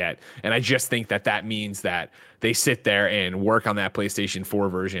possibly get. And I just think that means that they sit there and work on that PlayStation 4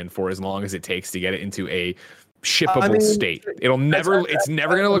 version for as long as it takes to get it into a shippable state. It'll never. It's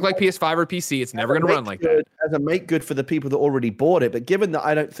never going to look like PS5 or PC. It's never going to run like that. As a make good for the people that already bought it, but given that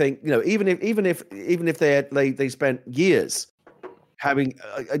I don't think even if they spent years having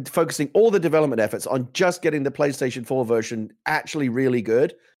focusing all the development efforts on just getting the PlayStation 4 version actually really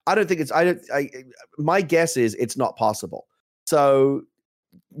good, I don't think it's. My guess is it's not possible. So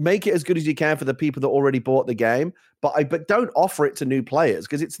make it as good as you can for the people that already bought the game, but don't offer it to new players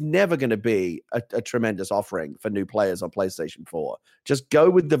because it's never going to be a tremendous offering for new players on PlayStation 4. Just go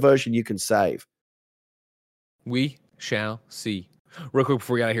with the version you can save. We shall see. Real quick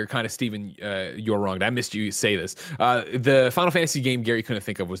before we got out here, kind of, Steven, you're wrong. I missed you say this. The Final Fantasy game Gary couldn't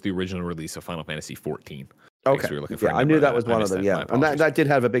think of was the original release of Final Fantasy 14. Okay. We were looking for I knew that was one of them. Yeah, and that did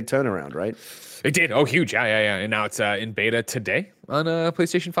have a big turnaround, right? It did. Oh, huge. Yeah. And now it's in beta today on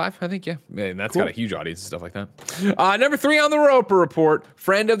PlayStation 5, I think. Yeah. And that's got a huge audience and stuff like that. Number 3 on the Roper Report,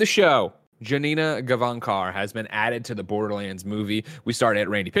 friend of the show, Janina Gavankar has been added to the Borderlands movie. We started at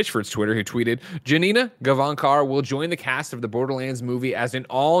Randy Pitchford's Twitter, who tweeted, Janina Gavankar will join the cast of the Borderlands movie as an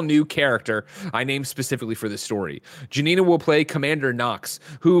all-new character I named specifically for this story. Janina will play Commander Knox,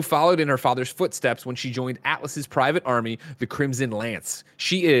 who followed in her father's footsteps when she joined Atlas's private army, the Crimson Lance.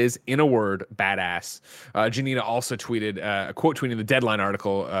 She is, in a word, badass. Janina also tweeted, quote tweeting the Deadline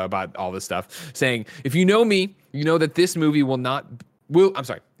article about all this stuff, saying, if you know me, you know that this movie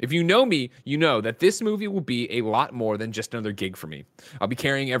if you know me, you know that this movie will be a lot more than just another gig for me. I'll be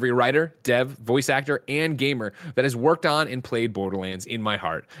carrying every writer, dev, voice actor, and gamer that has worked on and played Borderlands in my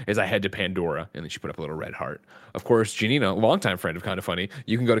heart as I head to Pandora. And then she put up a little red heart. Of course, Janina, longtime friend of Kinda Funny.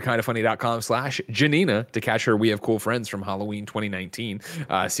 You can go to kindafunny.com/Janina to catch her We Have Cool Friends from Halloween 2019.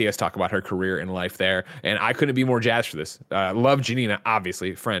 See us talk about her career and life there. And I couldn't be more jazzed for this. Love Janina,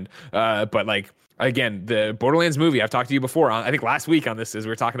 obviously, friend. But like, again, the Borderlands movie, I've talked to you before, I think last week on this, as we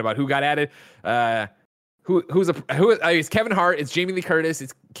were talking about who got added. It's Kevin Hart, it's Jamie Lee Curtis,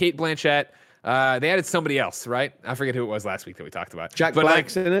 it's Kate Blanchett. They added somebody else, right? I forget who it was last week that we talked about. Jack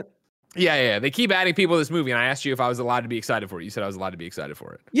Black's in it. Yeah. They keep adding people to this movie, and I asked you if I was allowed to be excited for it. You said I was allowed to be excited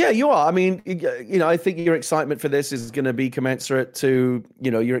for it. Yeah, you are. I mean, I think your excitement for this is going to be commensurate to,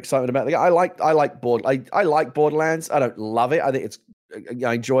 your excitement about the game. I like Borderlands. I don't love it. I think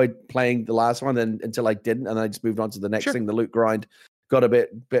I enjoyed playing the last one until I didn't, and I just moved on to the next thing. The loot grind got a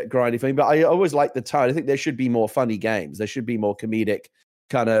bit grindy for me, but I always like the tone. I think there should be more funny games. There should be more comedic,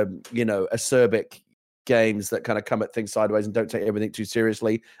 kind of, acerbic games that kind of come at things sideways and don't take everything too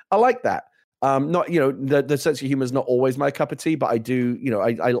seriously. I like that. Not, the sense of humor is not always my cup of tea, but I do,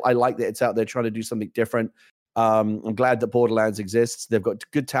 I like that it's out there trying to do something different. I'm glad that Borderlands exists. They've got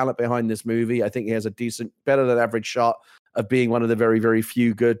good talent behind this movie. I think it has a better than average shot of being one of the very, very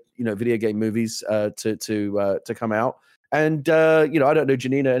few good, video game movies to come out. And I don't know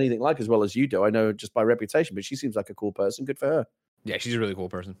Janina anything like as well as you do. I know just by reputation, but she seems like a cool person. Good for her. Yeah, she's a really cool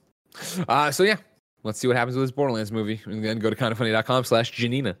person. So yeah, let's see what happens with this Borderlands movie. And then go to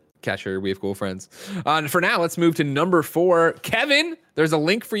kindafunny.com/Janina. Catch her. We have cool friends. For now, let's move to number 4. Kevin, there's a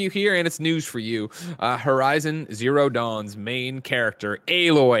link for you here, and it's news for you. Horizon Zero Dawn's main character,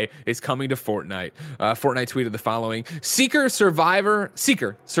 Aloy, is coming to Fortnite. Fortnite tweeted the following: Seeker, survivor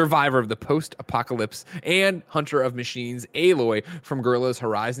of the post-apocalypse, and hunter of machines, Aloy from Guerrilla's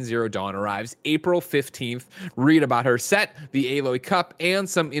Horizon Zero Dawn arrives April 15th. Read about her set, the Aloy Cup, and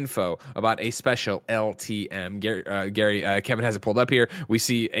some info about a special LTM. Kevin has it pulled up here. We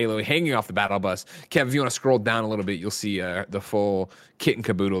see Aloy hanging off the battle bus. Kev, if you want to scroll down a little bit, you'll see the full kit and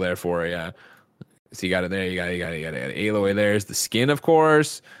caboodle there for her. Yeah. So you got it there. You got Aloy. There's the skin, of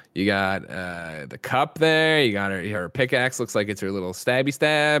course. You got the cup there. You got her pickaxe. Looks like it's her little stabby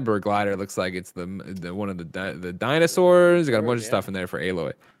stab. Her glider looks like it's the one of the dinosaurs. You got a bunch of stuff in there for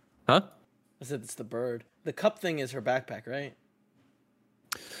Aloy. Huh? I said it's the bird. The cup thing is her backpack, right?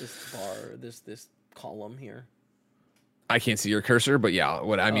 This bar, this column here. I can't see your cursor, but yeah,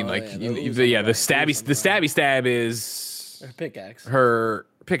 what I mean, the stabby stab is her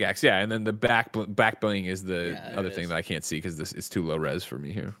pickaxe, yeah, and then the back bling is the other thing that I can't see because this is too low res for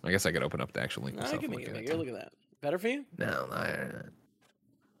me here. I guess I could open up the actual link. I can make it bigger. Look at that. Better for you? No.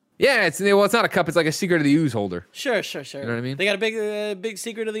 Yeah, it's not a cup. It's like a Secret of the Ooze holder. Sure. You know what I mean? They got a big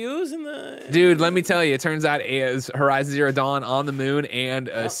Secret of the Ooze in the. Dude, let me tell you, it turns out is Horizon Zero Dawn on the moon and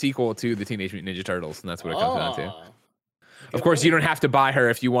a sequel to the Teenage Mutant Ninja Turtles, and that's what it comes down to. Of course, you don't have to buy her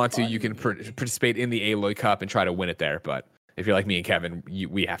if you want to. You can participate in the Aloy Cup and try to win it there. But if you're like me and Kevin,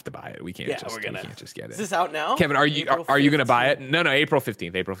 we have to buy it. We can't just get it. Is this out now? Kevin, are you going to buy it? No, April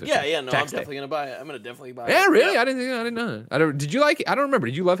 15th. Yeah. No, I'm definitely going to buy it. I'm going to definitely buy it. Yeah, really? Yeah. I didn't know. Did you like it? I don't remember.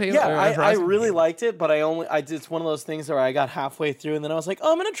 Did you love Halo? Yeah, I really liked it, but it's one of those things where I got halfway through and then I was like,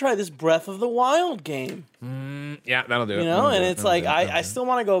 oh, I'm going to try this Breath of the Wild game. Yeah, that'll do it. You know, That'll and do it. it's That'll like do it. That'll I do still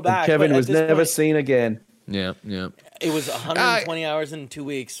want to go back. Kevin but at was this never point, seen again. it. Yeah. It was 120 hours in 2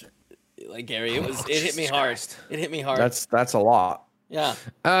 weeks. Like Gary, it hit me hard. It hit me hard. That's a lot. Yeah.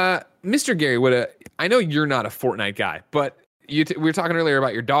 Mr. Gary, I know you're not a Fortnite guy, but we were talking earlier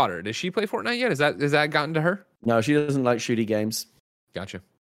about your daughter. Does she play Fortnite yet? Has that gotten to her? No, she doesn't like shooty games. Gotcha.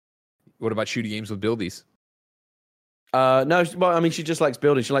 What about shooty games with buildies? No, well, I mean, she just likes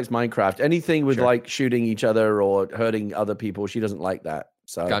building. She likes Minecraft. Anything with Sure. like shooting each other or hurting other people, she doesn't like that.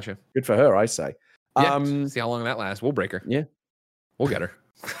 So Gotcha. good for her, I say. Yeah. See how long that lasts. We'll break her. Yeah. We'll get her.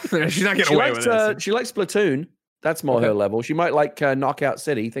 She's not getting She away likes, with it. she likes Splatoon. That's more her level. She might like Knockout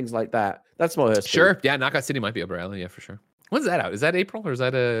City, things like that. That's more her speed. Sure. Yeah, Knockout City might be up her alley. Yeah, for sure. When's that out? Is that April or is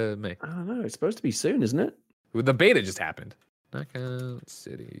that May? I don't know. It's supposed to be soon, isn't it? The beta just happened. Knockout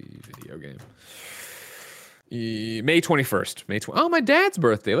City video game. May 21st. Oh, my dad's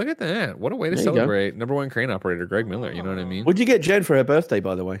birthday. Look at that. What a way to There you go. celebrate. Number one crane operator, Greg Miller. You know what I mean? What'd you get Jen for her birthday,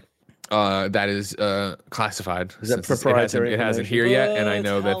 by the way? That is classified. Is that since proprietary It hasn't information? here yet, and I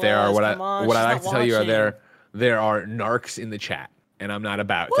know that there are Tell us, come on, what I she's like not to tell you are watching. there are narcs in the chat, and I'm not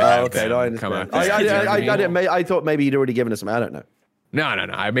about to. Oh, have okay. them No, I come understand. out. You know what I mean? I thought maybe you'd already given us some. I don't know. No.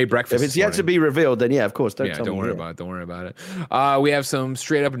 I made breakfast. If it's this yet to morning. be revealed, then yeah, of course. Don't Don't worry about it. Don't worry about it. We have some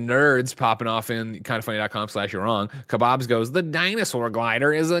straight up nerds popping off in kindoffunny.com/you're wrong. Kebabs goes, the dinosaur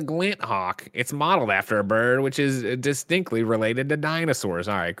glider is a glint hawk. It's modeled after a bird, which is distinctly related to dinosaurs.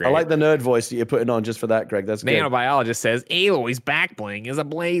 All right, great. I like the nerd voice that you're putting on just for that, Greg. That's good. Nanobiologist says Aloy's back bling is a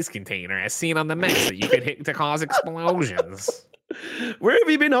blaze container as seen on the mess that you could hit to cause explosions. Where have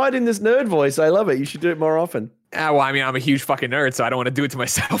you been hiding this nerd voice? I love it. You should do it more often. Well, I mean, I'm a huge fucking nerd, so I don't want to do it to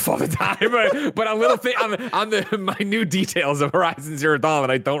myself all the time. But a little thing on the minute details of Horizon Zero Dawn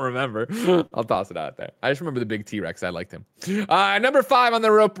that I don't remember. I'll toss it out there. I just remember the big T-Rex. I liked him. Number 5 on the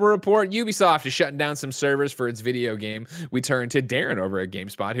report: Ubisoft is shutting down some servers for its video game. We turn to Darren over at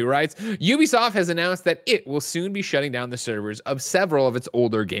GameSpot, who writes, Ubisoft has announced that it will soon be shutting down the servers of several of its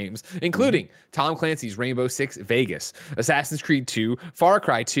older games, including Tom Clancy's Rainbow Six Vegas, Assassin's Creed 2, Far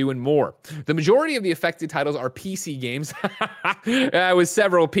Cry 2, and more. The majority of the affected titles are PC games, with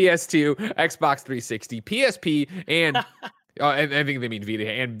several PS2, Xbox 360, PSP, and I think they mean Vita,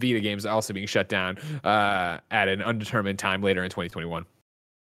 and Vita games also being shut down at an undetermined time later in 2021.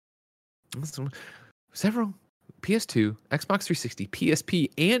 Several PS2, Xbox 360, PSP,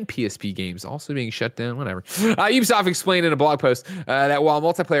 and PSP games also being shut down. Whatever. Ubisoft explained in a blog post that while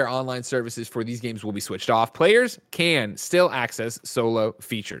multiplayer online services for these games will be switched off, players can still access solo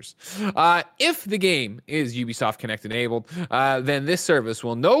features. If the game is Ubisoft Connect enabled, then this service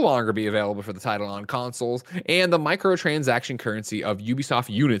will no longer be available for the title on consoles, and the microtransaction currency of Ubisoft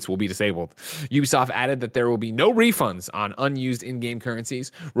units will be disabled. Ubisoft added that there will be no refunds on unused in-game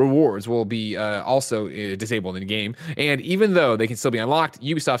currencies. Rewards will be also disabled in game, and even though they can still be unlocked,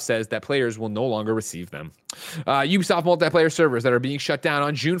 Ubisoft says that players will no longer receive them. Ubisoft multiplayer servers that are being shut down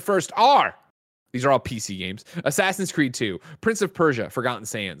on June 1st are, these are all PC games, Assassin's Creed 2, Prince of Persia, Forgotten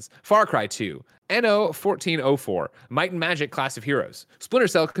Sands, Far Cry 2, NO 1404, Might and Magic Class of Heroes, Splinter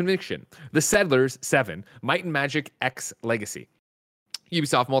Cell Conviction, The Settlers 7, Might and Magic X Legacy.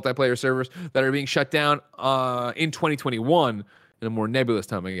 Ubisoft multiplayer servers that are being shut down in 2021 in a more nebulous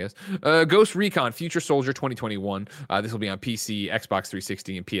time, I guess. Ghost Recon Future Soldier 2021. This will be on PC, Xbox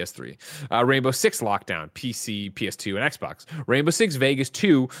 360, and PS3. Rainbow Six Lockdown, PC, PS2, and Xbox. Rainbow Six Vegas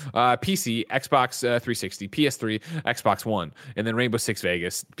 2, PC, Xbox 360, PS3, Xbox One. And then Rainbow Six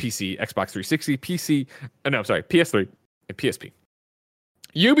Vegas, PC, Xbox 360, PS3, and PSP.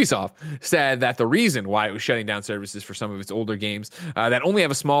 Ubisoft said that the reason why it was shutting down services for some of its older games that only have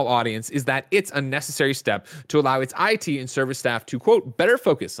a small audience is that it's a necessary step to allow its IT and service staff to, quote, better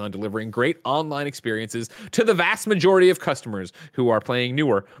focus on delivering great online experiences to the vast majority of customers who are playing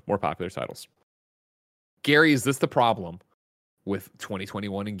newer, more popular titles. Gary, is this the problem with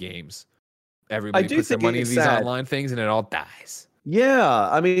 2021 in games? Everybody puts their money in these online things and it all dies. Yeah,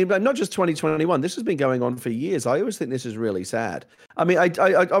 I mean, but not just 2021. This has been going on for years. I always think this is really sad. I mean, I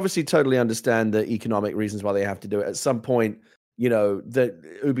obviously totally understand the economic reasons why they have to do it. At some point, you know, that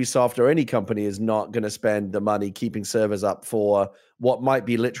Ubisoft or any company is not going to spend the money keeping servers up for what might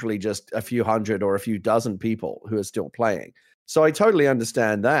be literally just a few hundred or a few dozen people who are still playing. So I totally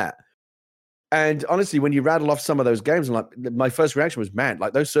understand that. And honestly, when you rattle off some of those games, like my first reaction was, man,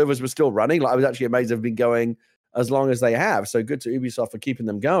 like those servers were still running. Like I was actually amazed they've been going as long as they have. So good to Ubisoft for keeping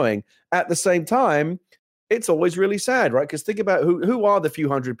them going. At the same time, it's always really sad, right? Because think about who are the few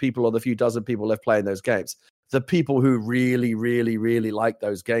hundred people or the few dozen people left playing those games? The people who really, really, really like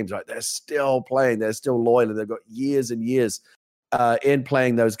those games, right? They're still playing. They're still loyal. And they've got years and years in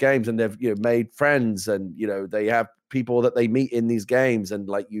playing those games, and they've made friends, and they have people that they meet in these games, and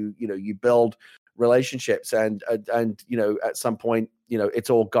like you build relationships, and at some point it's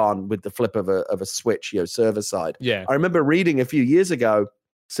all gone with the flip of a switch, server side. Yeah. I remember reading a few years ago,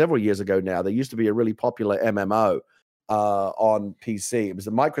 several years ago now, there used to be a really popular MMO on PC. It was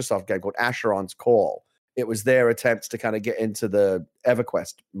a Microsoft game called Asheron's Call. It was their attempts to kind of get into the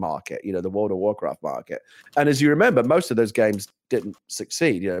EverQuest market, the World of Warcraft market. And as you remember, most of those games didn't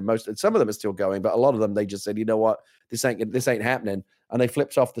succeed. Some of them are still going, but a lot of them, they just said, you know what, this ain't happening. And they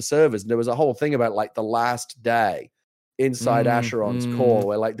flipped off the servers. And there was a whole thing about like the last day inside Asheron's Call,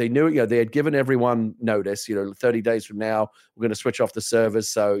 where like they knew, they had given everyone notice, 30 days from now, we're going to switch off the servers.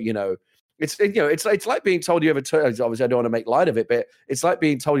 So, it's like being told you have obviously I don't want to make light of it, but it's like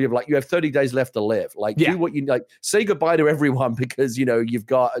being told you have 30 days left to live. Like do what you like, say goodbye to everyone because you've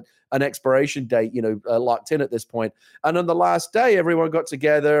got an expiration date, locked in at this point. And on the last day, everyone got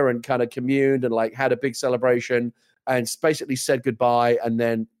together and kind of communed and like had a big celebration and basically said goodbye. And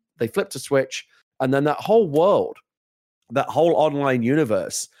then they flipped a switch, and then that whole world, that whole online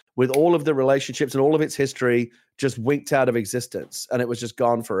universe with all of the relationships and all of its history just winked out of existence, and it was just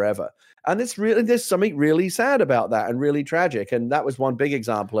gone forever. And there's something really sad about that and really tragic. And that was one big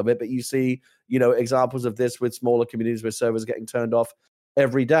example of it. But you see, examples of this with smaller communities where servers getting turned off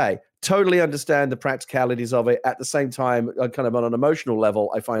every day. Totally understand the practicalities of it. At the same time, kind of on an emotional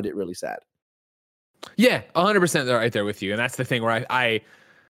level, I find it really sad. Yeah, 100% right there with you. And that's the thing where I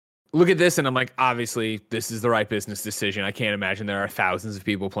look at this and I'm like, obviously, this is the right business decision. I can't imagine there are thousands of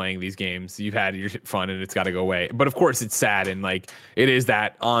people playing these games. You've had your fun and it's got to go away. But of course, it's sad. And like, it is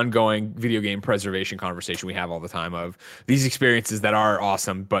that ongoing video game preservation conversation we have all the time of these experiences that are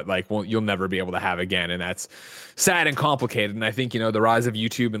awesome, but like, you'll never be able to have again. And that's sad and complicated. And I think, the rise of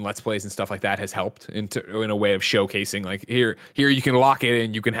YouTube and Let's Plays and stuff like that has helped in a way of showcasing, like here you can lock it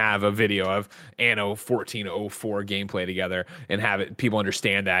in, you can have a video of Anno 1404 gameplay together and have it, people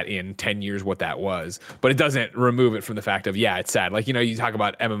understand that in 10 years what that was. But it doesn't remove it from the fact of, it's sad. Like, you talk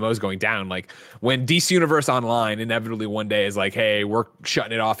about MMOs going down, like when DC Universe Online inevitably one day is like, hey, we're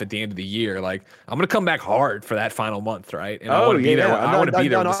shutting it off at the end of the year, like I'm gonna come back hard for that final month, right? And I want to be there. I want to be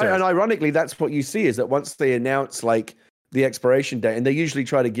there. And ironically, that's what you see is that once they announce like the expiration date, and they usually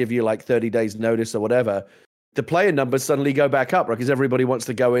try to give you like 30 days notice or whatever, the player numbers suddenly go back up, right? Because everybody wants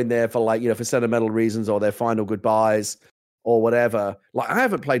to go in there for like, for sentimental reasons or their final goodbyes or whatever. Like I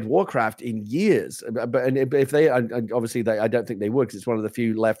haven't played Warcraft in years, but if they, obviously I don't think they would, because it's one of the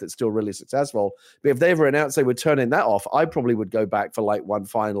few left that's still really successful. But if they ever announced they were turning that off, I probably would go back for like one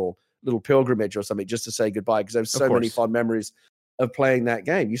final little pilgrimage or something just to say goodbye, because there's so many fond memories of playing that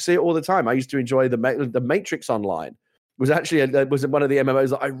game. You see it all the time. I used to enjoy the Matrix Online. Was actually was one of the MMOs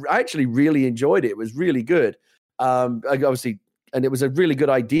that I actually really enjoyed. It was really good. Obviously, and it was a really good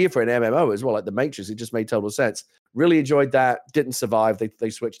idea for an MMO as well, like the Matrix. It just made total sense. Really enjoyed that. Didn't survive. They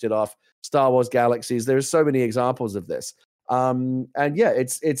switched it off. Star Wars Galaxies. There's so many examples of this. And yeah,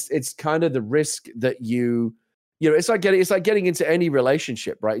 it's kind of the risk that it's like getting into any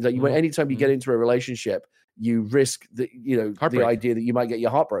relationship, right? Like anytime you get into a relationship, you risk the idea that you might get your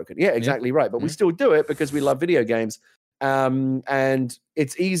heart broken. Yeah, exactly right. But we still do it because we love video games. And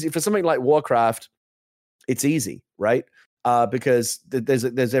it's easy for something like Warcraft. It's easy, right? Because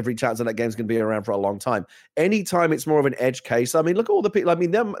there's every chance that game's going to be around for a long time. Anytime it's more of an edge case. I mean, look at all the people. I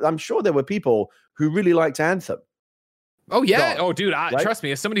mean, I'm sure there were people who really liked Anthem. Oh yeah. Oh dude, trust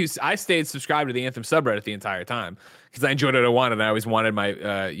me, as somebody I stayed subscribed to the Anthem subreddit the entire time because I enjoyed what I wanted, and I always wanted my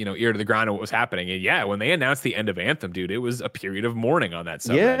ear to the ground of what was happening. And yeah, when they announced the end of Anthem, dude, it was a period of mourning on that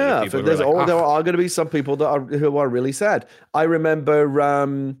subreddit. Yeah, there are going to be some people who are really sad. I remember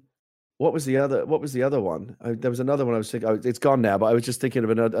what was the other one? There was another one I was thinking. Oh, it's gone now, but I was just thinking of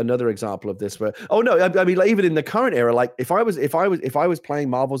another example of this. Where I mean, like, even in the current era, like if I was playing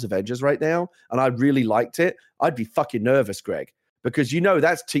Marvel's Avengers right now and I really liked it, I'd be fucking nervous, Greg, because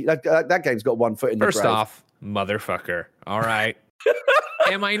that game's got one foot in the grave. First off, motherfucker. All right.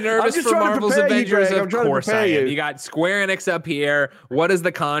 Am I nervous for Marvel's Avengers? Of course I am. You got Square Enix up here. What is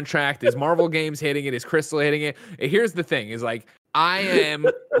the contract? Is Marvel Games hitting it? Is Crystal hitting it? Here's the thing: is like, I am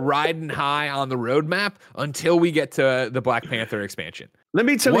riding high on the roadmap until we get to the Black Panther expansion. Let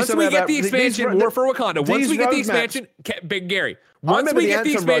me tell you something about once we get the expansion, War for Wakanda. Once we get the expansion, Big Gary. Once we get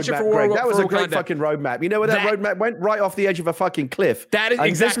the expansion for War for Wakanda. That was a great fucking roadmap. You know where that roadmap went? Right off the edge of a fucking cliff. That is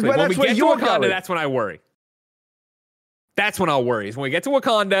exactly. When we get to Wakanda, that's when I worry. That's when I'll worry. Is when we get to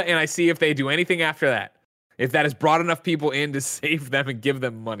Wakanda and I see if they do anything after that. If that has brought enough people in to save them and give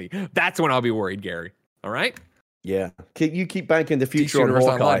them money. That's when I'll be worried, Gary. All right? Yeah, you keep banking the DC future on Universe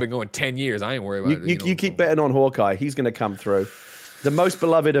Online Hawkeye. been going 10 years. I ain't worried about it. You keep betting on Hawkeye. He's going to come through. The most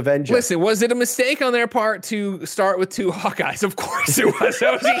beloved Avenger. Listen, was it a mistake on their part to start with 2 Hawkeyes? Of course it was.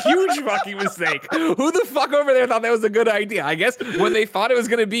 That was a huge fucking mistake. Who the fuck over there thought that was a good idea? I guess when they thought it was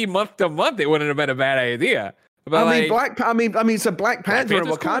going to be month to month, it wouldn't have been a bad idea. But I mean, so Black Panther and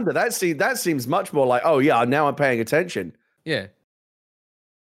Wakanda. Cool. That seems much more like, oh yeah, now I'm paying attention. Yeah.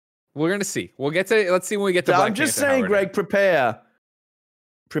 We're gonna see. Let's see when we get to Black I'm just Panther, saying, Greg, prepare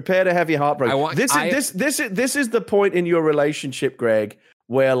to have your heart broken. This is the point in your relationship, Greg,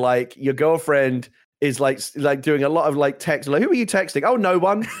 where like your girlfriend is like doing a lot of like text. Like, who are you texting? Oh, no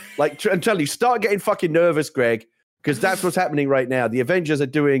one. Like, I'm telling you, start getting fucking nervous, Greg, because that's what's happening right now. The Avengers are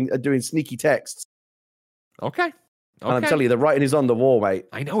doing sneaky texts. Okay. And I'm telling you, the writing is on the wall, mate.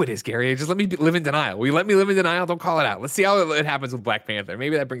 I know it is, Gary. Just let me live in denial. Will you let me live in denial? Don't call it out. Let's see how it happens with Black Panther.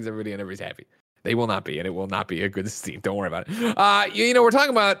 Maybe that brings everybody in. Everybody's happy. They will not be, and it will not be a good scene. Don't worry about it. You know, we're talking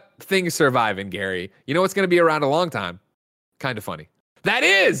about things surviving, Gary. You know what's going to be around a long time? Kind of funny. That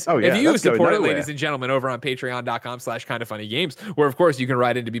is, if you support it, ladies and gentlemen, over on patreon.com/kindoffunnygames, where, of course, you can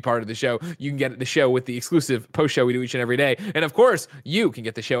write in to be part of the show. You can get the show with the exclusive post show we do each and every day. And, of course, you can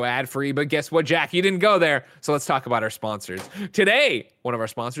get the show ad-free. But guess what, Jack? You didn't go there. So let's talk about our sponsors. Today, one of our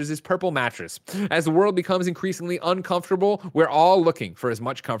sponsors is Purple Mattress. As the world becomes increasingly uncomfortable, we're all looking for as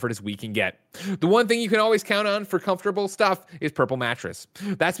much comfort as we can get. The one thing you can always count on for comfortable stuff is Purple Mattress.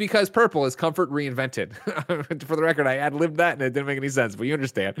 That's because Purple is comfort reinvented. For the record, I ad-libbed that and it didn't make any sense, but you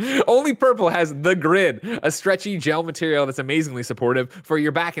understand. Only Purple has the Grid, a stretchy gel material that's amazingly supportive for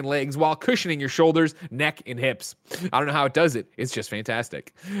your back and legs while cushioning your shoulders, neck, and hips. I don't know how it does it. It's just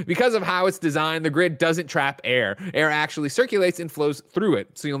fantastic. Because of how it's designed, the Grid doesn't trap air. Air actually circulates and flows through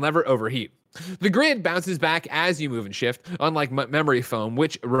it, so you'll never overheat. The Grid bounces back as you move and shift, unlike memory foam,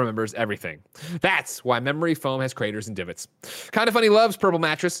 which remembers everything. That's why memory foam has craters and divots. Kind of Funny loves Purple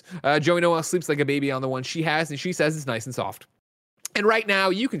Mattress. Joey Noel sleeps like a baby on the one she has, and she says it's nice and soft. And right now,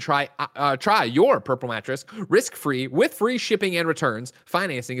 you can try your Purple Mattress risk-free with free shipping and returns.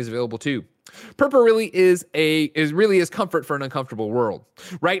 Financing is available too. Purple really is comfort for an uncomfortable world.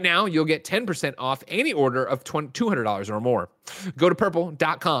 Right now, you'll get 10% off any order of $200 or more. Go to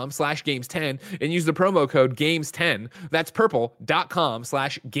purple.com/games10 and use the promo code games10. That's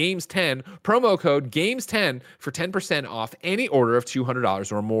purple.com/games10, promo code games10 for 10% off any order of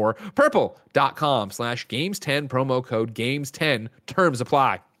 $200 or more. Purple.com/games10, promo code games10. Terms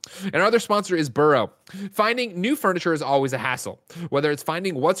apply. And our other sponsor is Burrow. Finding new furniture is always a hassle, whether it's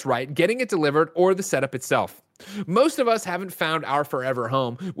finding what's right, getting it delivered, or the setup itself. Most of us haven't found our forever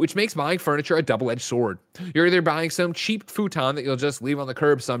home, which makes buying furniture a double-edged sword. You're either buying some cheap futon that you'll just leave on the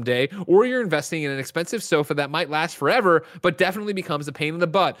curb someday, or you're investing in an expensive sofa that might last forever, but definitely becomes a pain in the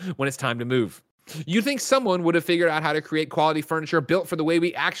butt when it's time to move. You think someone would have figured out how to create quality furniture built for the way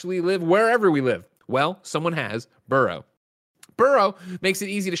we actually live wherever we live? Well, someone has. Burrow. Burrow makes it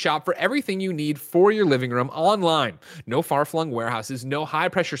easy to shop for everything you need for your living room online. No far-flung warehouses, no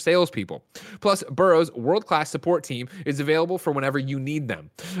high-pressure salespeople. Plus, Burrow's world-class support team is available for whenever you need them.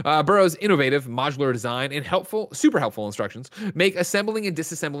 Burrow's innovative modular design and super helpful instructions make assembling and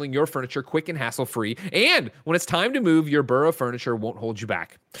disassembling your furniture quick and hassle-free. And when it's time to move, your Burrow furniture won't hold you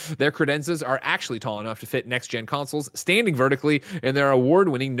back. Their credenzas are actually tall enough to fit next-gen consoles, standing vertically, and their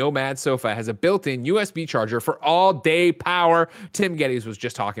award-winning Nomad sofa has a built-in USB charger for all-day power. Tim Geddes was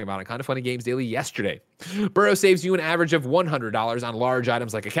just talking about it on Kind of Funny Games Daily yesterday. Burrow saves you an average of $100 on large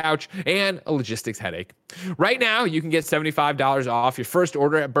items like a couch and a logistics headache. Right now, you can get $75 off your first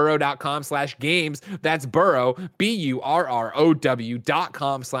order at burrow.com/games. That's Burrow,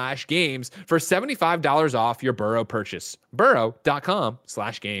 BURROW.com/games for $75 off your Burrow purchase.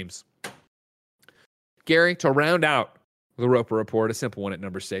 Burrow.com/games. Gary, to round out the Roper Report, a simple one at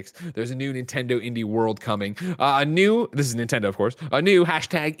number 6. There's a new Nintendo Indie World coming. This is Nintendo, of course. A new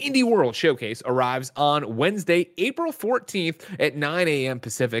 #Indie World showcase arrives on Wednesday, April 14th at 9 a.m.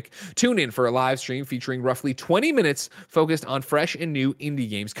 Pacific. Tune in for a live stream featuring roughly 20 minutes focused on fresh and new indie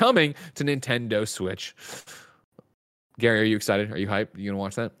games coming to Nintendo Switch. Gary, are you excited? Are you hyped? You going to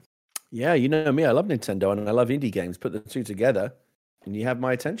watch that? Yeah, you know me. I love Nintendo and I love indie games. Put the two together and you have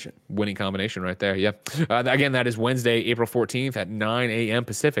my attention. Winning combination right there. Yeah. Again, that is Wednesday, April 14th at 9 a.m.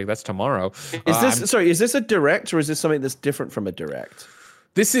 Pacific. That's tomorrow. Is this a direct or is this something that's different from a direct?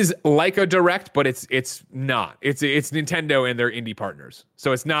 This is like a direct, but it's not. It's Nintendo and their indie partners.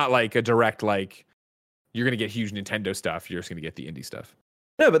 So it's not like a direct, like you're going to get huge Nintendo stuff. You're just going to get the indie stuff.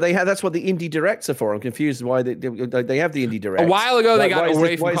 No, but that's what the indie directs are for. I'm confused why they have the indie directs. A while ago, they got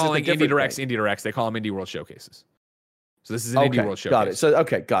away from calling indie directs indie directs. They call them Indie World Showcases. So this is an Indie World Showcase. Got it. So,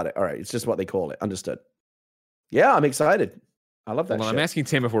 okay, got it. All right. It's just what they call it. Understood. Yeah, I'm excited. I love that. Well, I'm asking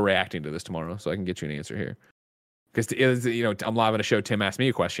Tim if we're reacting to this tomorrow, so I can get you an answer here. Because I'm live on a show. Tim asked me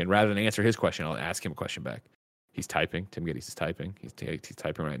a question. Rather than answer his question, I'll ask him a question back. He's typing. Tim Geddes is typing. He's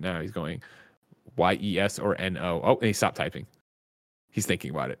typing right now. He's going YES or NO. Oh, and he stopped typing. He's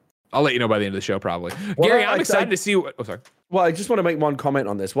thinking about it. I'll let you know by the end of the show, probably. Well, Gary, I'm excited to see what. Oh, sorry. Well, I just want to make one comment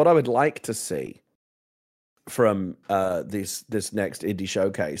on this. What I would like to see from this next indie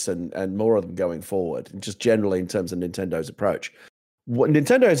showcase and more of them going forward, and just generally in terms of Nintendo's approach. What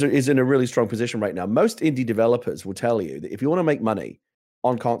Nintendo is in a really strong position right now. Most indie developers will tell you that if you want to make money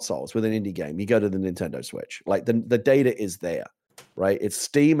on consoles with an indie game, you go to the Nintendo Switch. Like the data is there, right? It's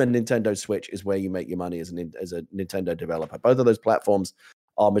Steam and Nintendo Switch is where you make your money as a Nintendo developer. Both of those platforms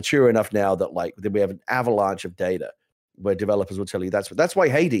are mature enough now that we have an avalanche of data where developers will tell you that's why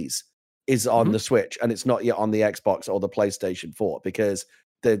Hades is on the Switch and it's not yet on the Xbox or the PlayStation 4 because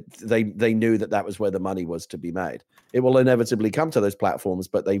they knew that was where the money was to be made. It will inevitably come to those platforms,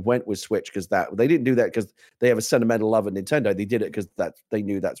 but they went with Switch because they didn't do that because they have a sentimental love of Nintendo. They did it because they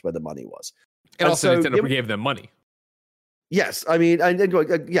knew that's where the money was. And also Nintendo gave them money. Yes, I mean,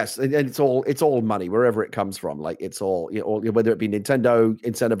 yes, and it's all money wherever it comes from. Like it's all whether it be Nintendo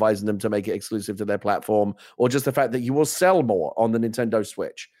incentivizing them to make it exclusive to their platform, or just the fact that you will sell more on the Nintendo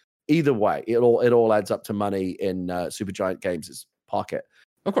Switch. Either way, it all adds up to money in Supergiant Games' pocket.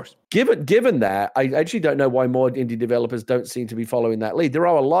 Of course. Given that, I actually don't know why more indie developers don't seem to be following that lead. There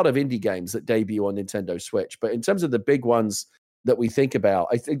are a lot of indie games that debut on Nintendo Switch, but in terms of the big ones that we think about,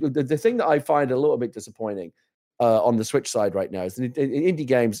 I think the thing that I find a little bit disappointing on the Switch side right now is indie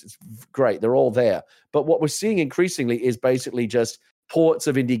games. It's great; they're all there, but what we're seeing increasingly is basically just ports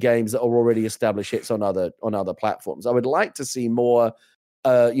of indie games that are already established hits on other platforms. I would like to see more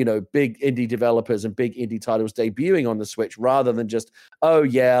big indie developers and big indie titles debuting on the Switch rather than just,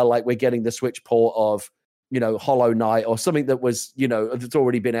 like we're getting the Switch port of, Hollow Knight or something that was, that's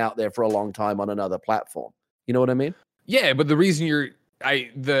already been out there for a long time on another platform. You know what I mean? Yeah, but the reason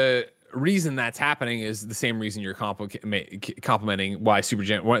the reason that's happening is the same reason you're complimenting why it's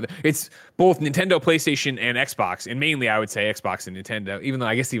both Nintendo, PlayStation, and Xbox, and mainly I would say Xbox and Nintendo, even though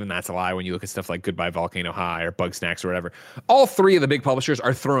I guess that's a lie when you look at stuff like Goodbye Volcano High or Bug Snacks or whatever. All three of the big publishers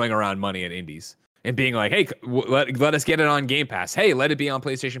are throwing around money at indies and being like, hey, let us get it on Game Pass. Hey, let it be on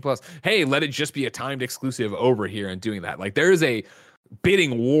PlayStation Plus. Hey, let it just be a timed exclusive over here and doing that. Like there is a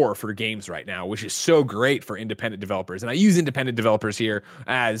bidding war for games right now, which is so great for independent developers. And I use independent developers here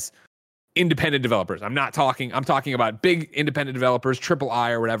as independent developers. I'm talking about big independent developers, AAA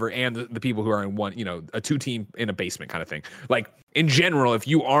or whatever, and the people who are in one, a 2-team in a basement kind of thing. Like in general, if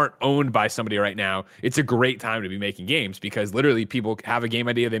you aren't owned by somebody right now, it's a great time to be making games because literally people have a game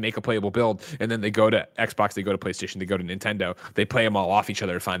idea, they make a playable build, and then they go to Xbox, they go to PlayStation, they go to Nintendo, they play them all off each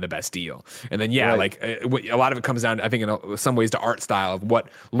other to find the best deal. And then, a lot of it comes down, I think, in some ways to art style of what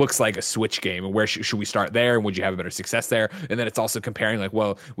looks like a Switch game and where should we start there and would you have a better success there? And then it's also comparing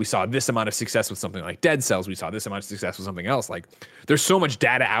we saw this amount of success with something like Dead Cells, we saw this amount of success with something else. Like there's so much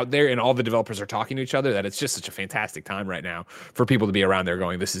data out there and all the developers are talking to each other that it's just such a fantastic time right now for people to be around there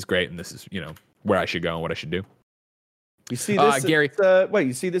going, this is great and this is, where I should go and what I should do. You see this, Gary? Wait,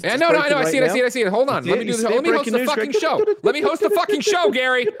 you see this? Yeah, no, I see it. Hold on. Let me do this. Let me host the fucking show. Let me host the fucking show,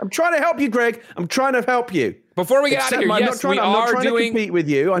 Gary. I'm trying to help you, Greg. I'm trying to help you. Before we get out of here, yes, we are doing. To compete with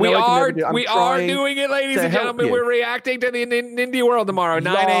you. We are doing it, ladies and gentlemen. We're reacting to the Indie World tomorrow,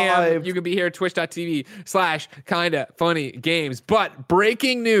 9 a.m. You can be here at twitch.tv/kindafunnygames. But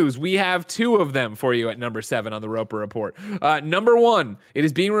breaking news, we have two of them for you at number 7 on the Roper Report. Number 1, it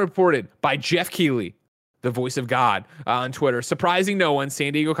is being reported by Jeff Keighley, the voice of God, on Twitter. Surprising no one,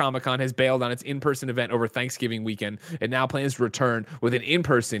 San Diego Comic-Con has bailed on its in-person event over Thanksgiving weekend and now plans to return with an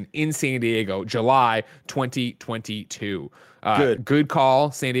in-person in San Diego, July 2022. Good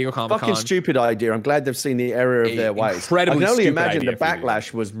call, San Diego Comic-Con. Fucking stupid idea. I'm glad they've seen the error of their ways. I can only imagine the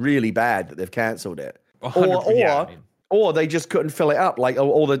backlash was really bad that they've cancelled it. Or they just couldn't fill it up. Like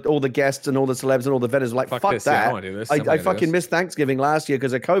all the guests and all the celebs and all the vendors were like, fuck that. Yeah, I want to do this. I fucking missed Thanksgiving last year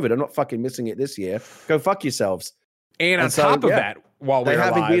because of COVID. I'm not fucking missing it this year. Go fuck yourselves. And on top of that, while we're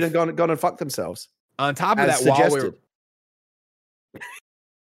alive, they haven't gone and fucked themselves. On top of that,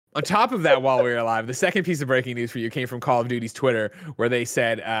 while we were alive, the second piece of breaking news for you came from Call of Duty's Twitter, where they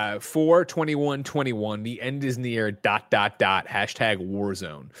said 4/21/21, the end is near ...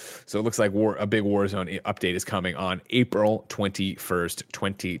 #Warzone. So it looks like a big Warzone update is coming on April 21st,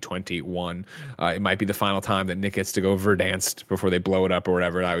 2021. It might be the final time that Nick gets to go Verdansk before they blow it up or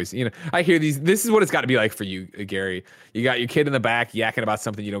whatever. I hear these. This is what it's got to be like for you, Gary. You got your kid in the back yakking about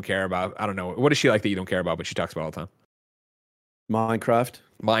something you don't care about. I don't know. What is she like that you don't care about, but she talks about all the time?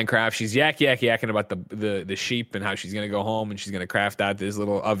 Minecraft. She's yakking about the sheep and how she's gonna go home and she's gonna craft out this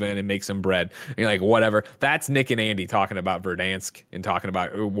little oven and make some bread. And you're like, whatever. That's Nick and Andy talking about Verdansk and talking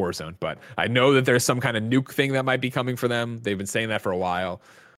about Warzone. But I know that there's some kind of nuke thing that might be coming for them. They've been saying that for a while.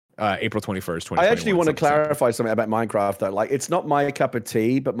 April 21st, 2021. I actually want to clarify something about Minecraft though. Like, it's not my cup of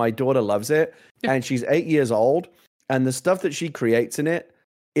tea, but my daughter loves it, and she's 8 years old, and the stuff that she creates in it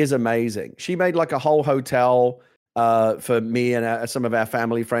is amazing. She made like a whole hotel for me and some of our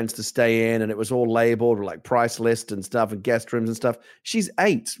family friends to stay in, and it was all labeled with like price list and stuff and guest rooms and stuff. She's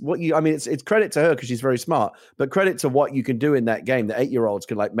 8. It's credit to her because she's very smart, but credit to what you can do in that game. The 8-year-olds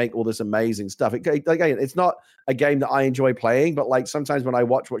can like make all this amazing stuff. Again, it's not a game that I enjoy playing, but like sometimes when I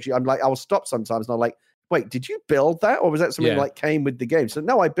watch what I'm like, I will stop sometimes and I'm like, wait, did you build that, or was that something like came with the game? So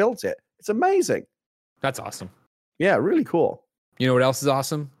no, I built it. It's amazing. That's awesome. Yeah, really cool. You know what else is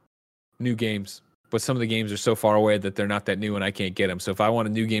awesome? New games. But some of the games are so far away that they're not that new and I can't get them. So if I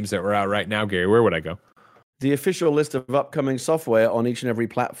wanted new games that were out right now, Gary, where would I go? The official list of upcoming software on each and every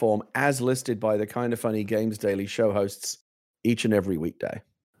platform, as listed by the Kinda Funny Games Daily show hosts each and every weekday.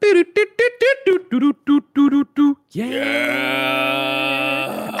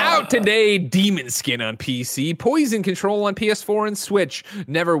 Yeah. Out today, Demon Skin on PC, Poison Control on PS4 and Switch,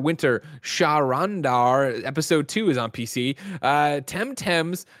 Neverwinter Sharandar Episode 2 is on PC,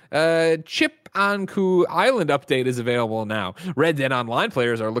 Temtem's Chip Anku Island update is available now. Red Dead Online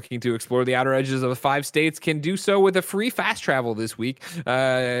players are looking to explore the outer edges of the 5 states can do so with a free fast travel this week,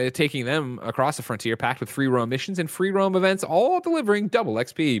 taking them across the frontier packed with free roam missions and free roam events, all delivering double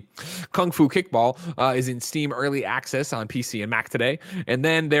XP. Kung Fu Kickball is in Steam Early Access on PC and Mac today. And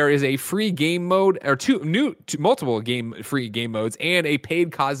then there is a free game mode, or multiple free game modes, and a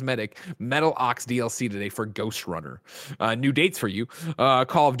paid cosmetic Metal Ox DLC today for Ghost Runner. New dates for you.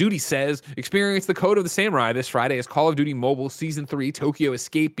 Call of Duty says, experience the Code of the Samurai this Friday as Call of Duty Mobile Season 3 Tokyo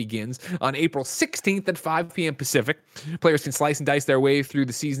Escape begins on April 16th at 5 p.m. Pacific. Players can slice and dice their way through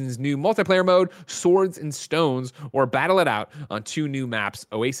the season's new multiplayer mode, Swords and Stones, or battle it out on 2 new maps,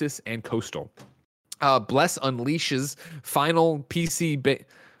 Oasis and Coastal. Bless Unleashes final PC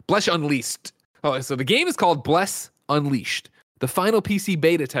Bless Unleashed. Oh, so the game is called Bless Unleashed. The final PC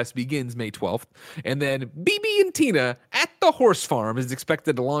beta test begins May 12th, and then BB and Tina at the Horse Farm is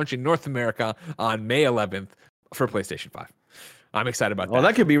expected to launch in North America on May 11th for PlayStation 5. I'm excited about that. Well,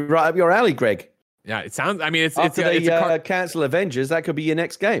 that could be right up your alley, Greg. Yeah, it sounds. I mean, it's cancel Avengers. That could be your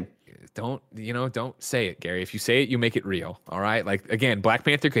next game. Don't say it, Gary. If you say it, you make it real. All right. Like, again, Black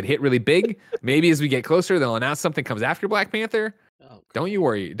Panther could hit really big. Maybe as we get closer, they'll announce something comes after Black Panther. Oh, don't you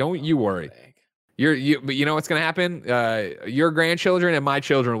worry. Don't you worry. But you know what's gonna happen? Your grandchildren and my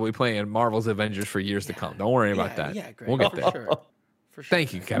children will be playing Marvel's Avengers for years to come. Don't worry about that. Yeah, Greg, we'll get there. For sure.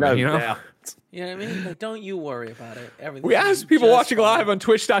 Thank you, Kevin. No doubt. You know what I mean? Like, don't you worry about it. Everything. We asked people watching live on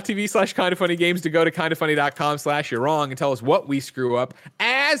twitch.tv/kindafunnygames to go to kindafunny.com/you're wrong and tell us what we screw up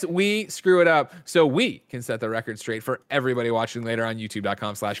as we screw it up so we can set the record straight for everybody watching later on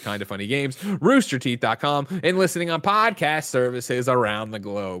youtube.com/kindafunnygames, roosterteeth.com, and listening on podcast services around the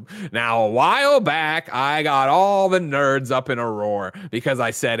globe. Now, a while back, I got all the nerds up in a roar because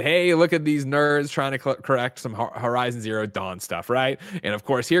I said, hey, look at these nerds trying to correct some Horizon Zero Dawn stuff, right? And of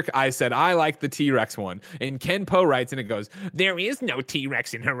course, here I said, I like the T-Rex one. And Ken Poe writes, and it goes, there is no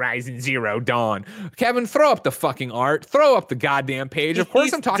T-Rex in Horizon Zero Dawn. Kevin, throw up the fucking art. Throw up the goddamn page. Of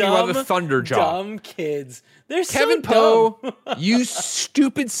course I'm talking about the Thunderjaw. Dumb kids. They're Kevin so Poe, you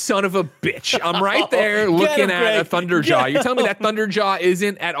stupid son of a bitch. I'm right there looking at a Thunderjaw. You're telling me that Thunderjaw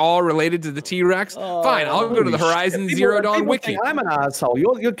isn't at all related to the T-Rex? Fine, I'll go to the Horizon Zero Dawn wiki. I'm an asshole.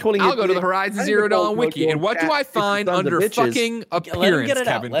 You're calling I'll go to the Horizon Zero Dawn wiki. And what do I find under fucking appearance,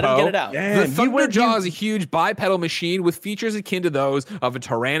 Kevin Poe? Let him get it out. The Thunderjaw is a huge bipedal machine with features akin to those of a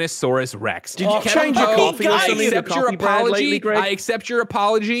Tyrannosaurus Rex. Did you change your coffee or something? I accept your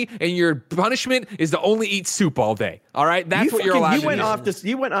apology, and your punishment is to only eat soup all day. All right, that's what you're allowed to do.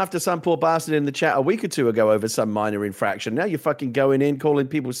 You went after some poor bastard in the chat a week or two ago over some minor infraction. Now you're fucking going in calling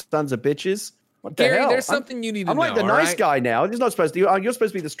people sons of bitches. What the Gary, hell? there's something you need to know. I'm like the nice guy now. It's not supposed to. You're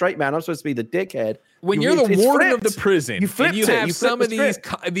supposed to be the straight man. I'm supposed to be the dickhead. When you're the warden of the prison, you have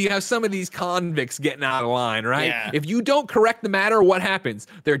some of these convicts getting out of line, right? Yeah. If you don't correct the matter, what happens?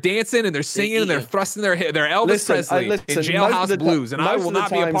 They're dancing and they're singing and they're thrusting their Elvis Presley in Jailhouse Blues, and I will not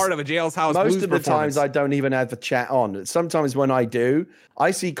be a part of a Jailhouse Blues. Most of the times, I don't even have the chat on. Sometimes when I do,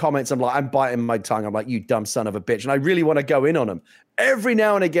 I see comments. I'm biting my tongue. I'm like, you dumb son of a bitch, and I really want to go in on them. Every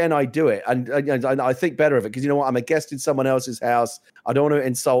now and again, I do it, and I think better of it because you know what? I'm a guest in someone else's house. I don't want to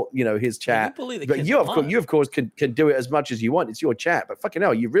insult, his chat. But you, of course, can do it as much as you want. It's your chat. But fucking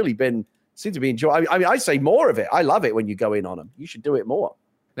hell, you've really been seem to be enjoying. I mean, I say more of it. I love it when you go in on them. You should do it more.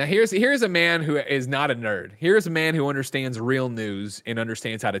 Now here's a man who is not a nerd. Here's a man who understands real news and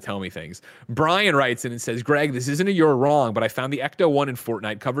understands how to tell me things. Brian writes in and says, Greg, this isn't a you're wrong, but I found the Ecto 1 in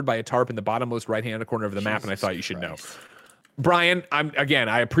Fortnite covered by a tarp in the bottommost right-hand corner of the map, and I thought you should know. Brian,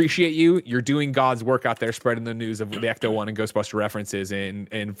 I appreciate you. You're doing God's work out there, spreading the news of the Ecto 1 and Ghostbuster references in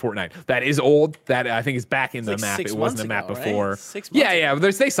Fortnite. That is old. That I think is back in the map. It wasn't the map before. Right? Yeah.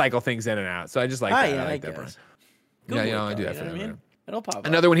 They cycle things in and out. So I just like that. Yeah, I like that, guess. Brian. Good Yeah, work, I do though, that for you know them. what I mean? It'll pop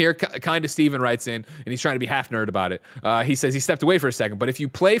Another up. one here, kind of Steven writes in, and he's trying to be half nerd about it. He says he stepped away for a second, but if you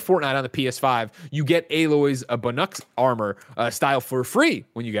play Fortnite on the PS5, you get Aloy's Banux armor style for free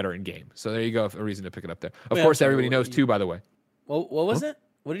when you get her in game. So there you go, a reason to pick it up there. Of course, everybody knows too, by the way. What was it?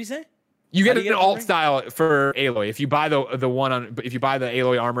 What did he say? You get an alt style for Aloy. If you buy if you buy the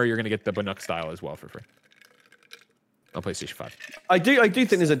Aloy armor, you're gonna get the Banux style as well for free. On PlayStation 5. I do think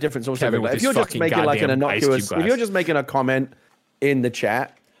there's a difference also. Kevin But with if you're his just making like an fucking goddamn innocuous, ice cube if you're glass. just making a comment in the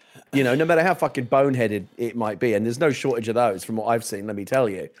chat, no matter how fucking boneheaded it might be, and there's no shortage of those from what I've seen, let me tell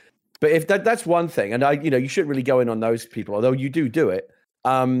you. But if that's one thing, and you shouldn't really go in on those people, although you do it.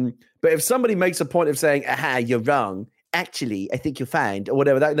 But if somebody makes a point of saying, "Aha, you're wrong," actually, I think you'll find, or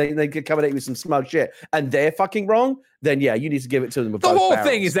whatever, that they could come at you with some smug shit, and they're fucking wrong, then yeah, you need to give it to them with The both whole barrels.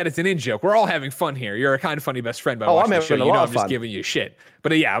 thing is that it's an in-joke. We're all having fun here. You're a kind of funny best friend by Oh, watching I'm the show. having a You know lot I'm of just fun. giving you shit.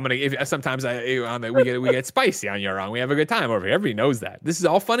 But yeah, I'm gonna. Sometimes we get spicy on You're Wrong. We have a good time over here. Everybody knows that. This is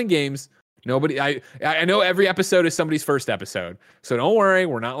all fun and games. Nobody, I know every episode is somebody's first episode, so don't worry.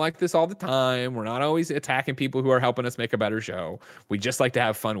 We're not like this all the time. We're not always attacking people who are helping us make a better show. We just like to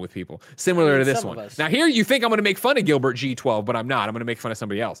have fun with people. Similar to this one. Now here you think I'm going to make fun of Gilbert G12, but I'm not. I'm going to make fun of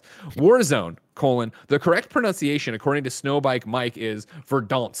somebody else. Warzone, the correct pronunciation according to Snowbike Mike is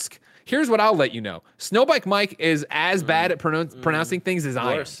Verdansk. Here's what I'll let you know. Snowbike Mike is as bad at pronouncing things as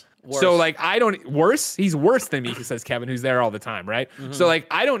I am. So like he's worse than me, says Kevin, who's there all the time, right? So like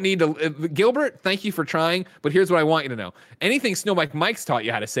I don't need to Gilbert, thank you for trying, but here's what I want you to know. Anything Snowbike Mike's taught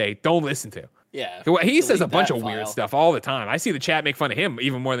you how to say, don't listen to. Yeah. He says a bunch of weird stuff all the time. I see the chat make fun of him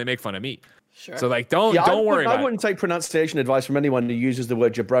even more than they make fun of me. Sure. So like don't worry about it. I wouldn't take pronunciation advice from anyone who uses the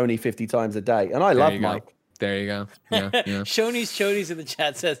word jabroni 50 times a day. And I love Mike. There you go. Yeah. Shoney's in the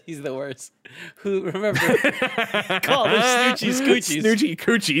chat says he's the worst. Who remember call them Snoochies Coochies. Snoochie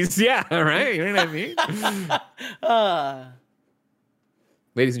Coochies. Yeah, right. You know what I mean?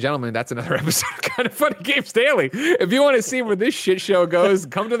 Ladies and gentlemen, that's another episode of Kind of Funny Games Daily. If you want to see where this shit show goes,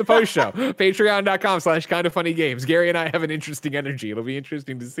 come to the post show. Patreon.com/Kind of Funny Games. Gary and I have an interesting energy. It'll be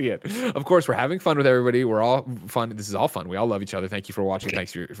interesting to see it. Of course, we're having fun with everybody. We're all fun. This is all fun. We all love each other. Thank you for watching.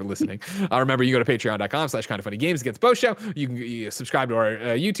 Thanks for listening. Remember, you go to Patreon.com/Kind of Funny Games to get the post show. You subscribe to our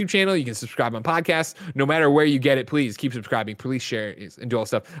YouTube channel. You can subscribe on podcasts. No matter where you get it, please keep subscribing. Please share and do all that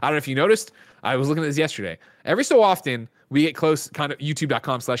stuff. I don't know if you noticed. I was looking at this yesterday. Every so often, we get close, kind of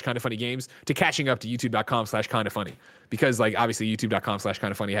youtube.com/kind of funny games to catching up to youtube.com/kind of funny, because like obviously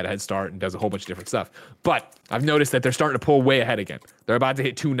youtube.com/kind of funny had a head start and does a whole bunch of different stuff. But I've noticed that they're starting to pull way ahead again. They're about to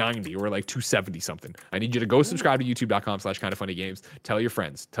hit 290 or like 270 something. I need you to go subscribe to youtube.com/kind of funny games. Tell your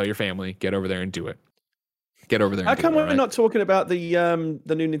friends, tell your family, get over there and do it. Get over there. How come we're not talking about the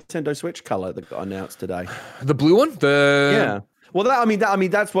new Nintendo Switch color that got announced today? The blue one? Yeah. Well,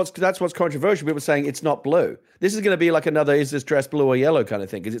 that's what's controversial. People saying it's not blue. This is going to be like another "is this dress blue or yellow" kind of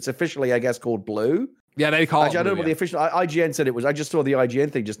thing, because it's officially, I guess, called blue. Yeah, they call Actually, it. I don't know what the official IGN said it was. I just saw the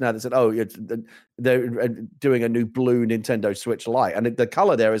IGN thing just now that said, "Oh, they're doing a new blue Nintendo Switch Lite," and the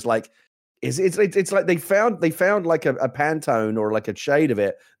color there is like, it's like they found like a Pantone or like a shade of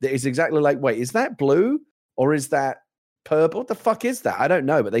it that is exactly like, wait, is that blue or is that purple? What the fuck is that? I don't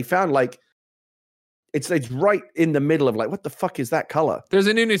know, but they found like. It's right in the middle of like, what the fuck is that color? There's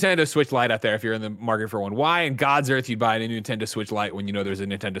a new Nintendo Switch Lite out there if you're in the market for one. Why in God's earth you'd buy a new Nintendo Switch Lite when you know there's a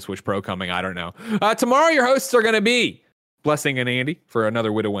Nintendo Switch Pro coming? I don't know. Tomorrow your hosts are going to be Blessing and Andy for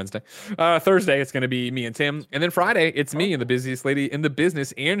another Widow Wednesday. Thursday it's going to be me and Tim. And then Friday it's me and the busiest lady in the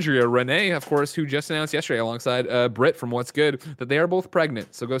business, Andrea Renee, of course, who just announced yesterday alongside Britt from What's Good that they are both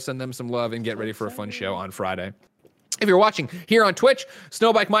pregnant. So go send them some love and get ready for a fun show on Friday. If you're watching here on Twitch,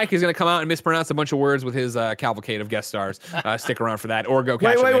 Snowbike Mike is going to come out and mispronounce a bunch of words with his cavalcade of guest stars. Stick around for that, or go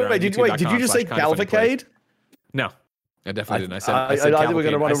catch him later on Did you just say cavalcade? No, I definitely didn't. I think we're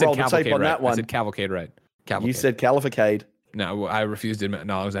going to want to roll the tape on that one. I said cavalcade right. Cavalcade. You said cavalcade. No, I refused to admit.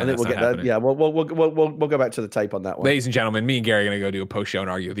 No, I think we'll get that. Yeah, we'll go back to the tape on that one. Ladies and gentlemen, me and Gary are going to go do a post show and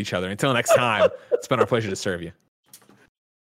argue with each other. Until next time, it's been our pleasure to serve you.